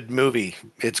just good movie.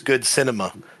 It's good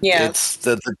cinema. Yeah. It's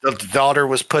the daughter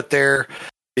was put there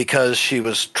because she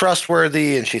was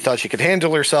trustworthy and she thought she could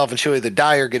handle herself, and she'll either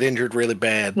die or get injured really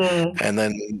bad. And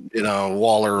then,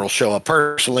 Waller will show up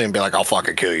personally and be like, I'll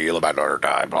fucking kill you. You let my daughter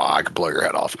die. Blah, I can blow your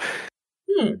head off.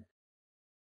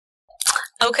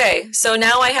 Okay, so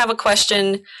now I have a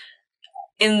question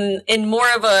in more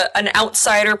of an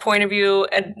outsider point of view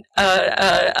and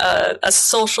a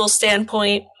social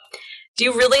standpoint. Do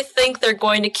you really think they're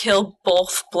going to kill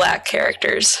both black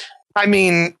characters? I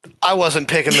mean, I wasn't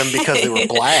picking them because they were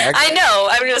black. I know.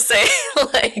 I'm just saying,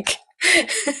 like.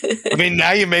 I mean,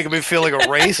 now you're making me feel like a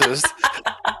racist.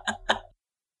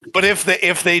 But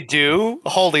if they do,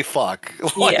 holy fuck!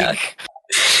 Like, yeah.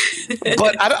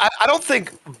 But I don't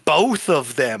think both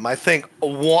of them. I think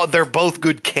they're both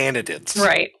good candidates.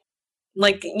 Right.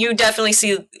 Like, you definitely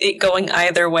see it going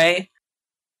either way.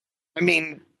 I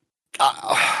mean,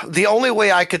 the only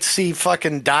way I could see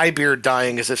fucking Diebeard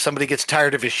dying is if somebody gets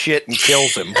tired of his shit and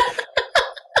kills him.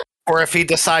 Or if he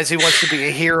decides he wants to be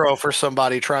a hero for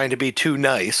somebody trying to be too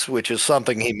nice, which is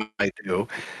something he might do.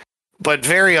 but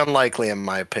very unlikely in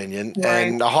my opinion. Right.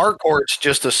 And the Harcourt's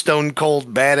just a stone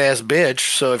cold badass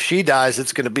bitch. So if she dies,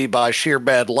 it's going to be by sheer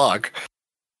bad luck.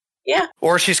 Yeah.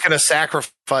 Or she's going to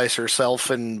sacrifice herself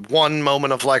in one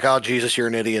moment of like, oh, Jesus, you're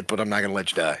an idiot, but I'm not going to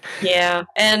let you die. Yeah.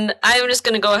 And I'm just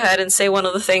going to go ahead and say one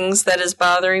of the things that is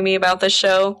bothering me about this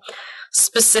show,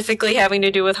 specifically having to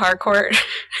do with Harcourt.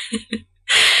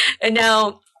 And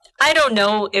now, I don't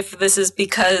know if this is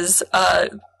because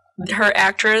her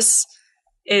actress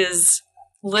is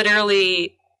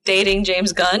literally dating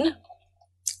James Gunn.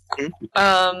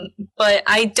 But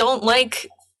I don't like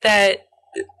that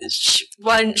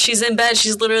when she's in bed,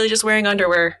 she's literally just wearing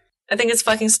underwear. I think it's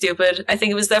fucking stupid. I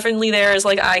think it was definitely there as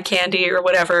like eye candy or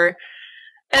whatever.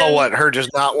 And, what? Her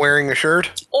just not wearing a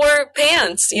shirt? Or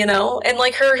pants, you know? And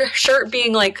like her shirt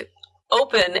being like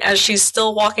open as she's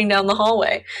still walking down the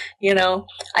hallway, you know?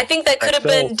 I think that could have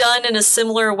been done in a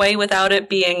similar way without it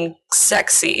being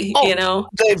sexy, you know?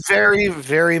 They very,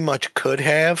 very much could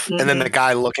have. And then the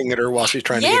guy looking at her while she's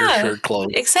trying to get her shirt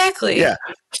closed. Exactly. Yeah.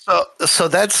 So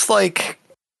that's like,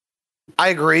 I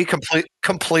agree,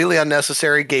 completely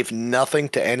unnecessary, gave nothing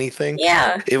to anything.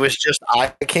 Yeah. It was just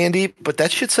eye candy, but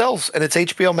that shit sells. And it's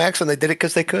HBO Max, and they did it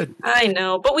because they could. I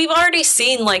know, but we've already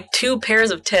seen like 2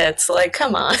 pairs of tits. Like,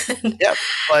 come on. Yep.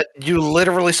 But you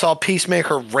literally saw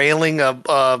Peacemaker railing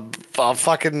a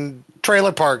fucking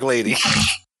trailer park lady.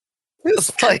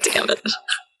 It's like, damn it.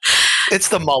 It's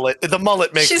the mullet. The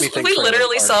mullet makes me think. We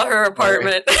literally saw her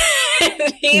apartment.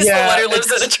 He's the one who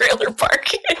lives in a trailer park.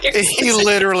 He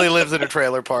literally lives in a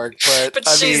trailer park, but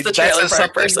she's the trailer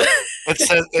park person.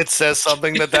 It says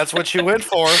something that's what she went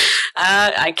for.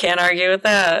 I can't argue with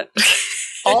that.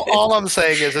 all I'm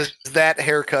saying is that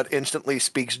haircut instantly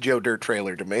speaks Joe Dirt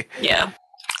trailer to me. Yeah.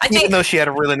 Even though she had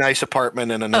a really nice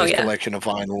apartment and a nice collection of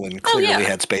vinyl and clearly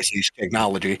had space-age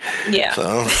technology. Yeah.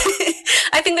 So.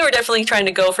 I think they were definitely trying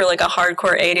to go for like a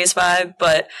hardcore 80s vibe,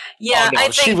 but I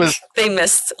think they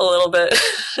missed a little bit.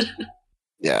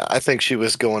 Yeah, I think she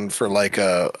was going for like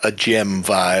a gem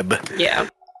vibe. Yeah.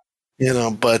 You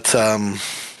know, but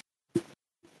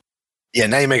yeah,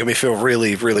 now you're making me feel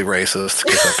really, really racist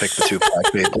because I picked the 2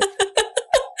 black people.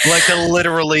 Like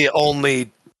literally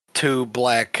only 2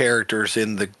 black characters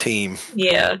in the team.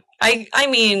 Yeah. I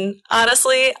mean,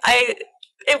 honestly,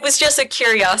 it was just a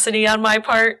curiosity on my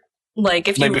part. Like,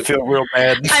 if made me feel real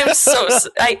bad.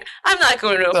 I'm not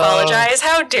going to apologize.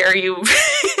 How dare you?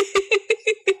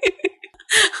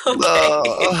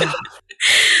 Okay.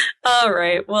 All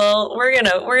right. Well, we're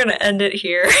gonna end it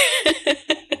here.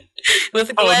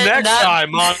 With Glenn next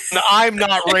time on I'm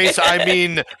Not Race, I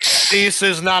mean this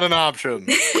is not an option.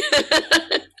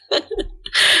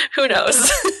 Who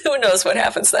knows? Who knows what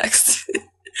happens next?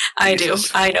 I do.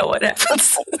 I know what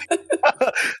happens.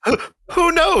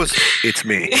 Who knows? It's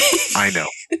me. I know.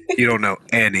 You don't know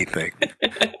anything.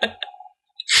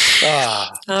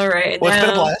 All right. Well, it's been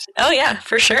a blast. Oh, yeah,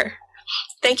 for sure.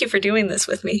 Thank you for doing this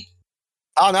with me.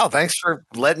 Oh, no. Thanks for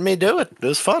letting me do it. It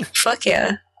was fun. Fuck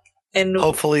yeah. And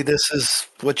hopefully this is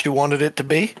what you wanted it to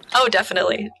be. Oh,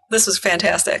 definitely. This was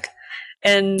fantastic.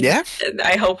 And yeah,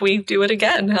 I hope we do it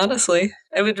again, honestly.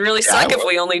 It would really suck if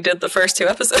we only did the first 2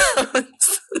 episodes.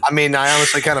 I mean, I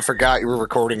honestly kind of forgot you were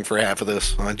recording for half of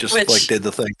this. I just did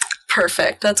the thing.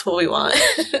 Perfect. That's what we want.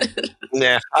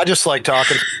 Yeah, I just like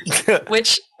talking.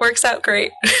 Which works out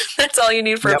great. That's all you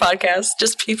need for a podcast.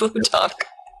 Just people who talk.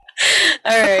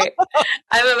 All right.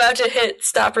 I'm about to hit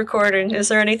stop recording. Is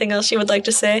there anything else you would like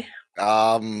to say?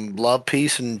 Love,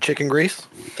 peace, and chicken grease.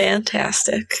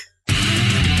 Fantastic.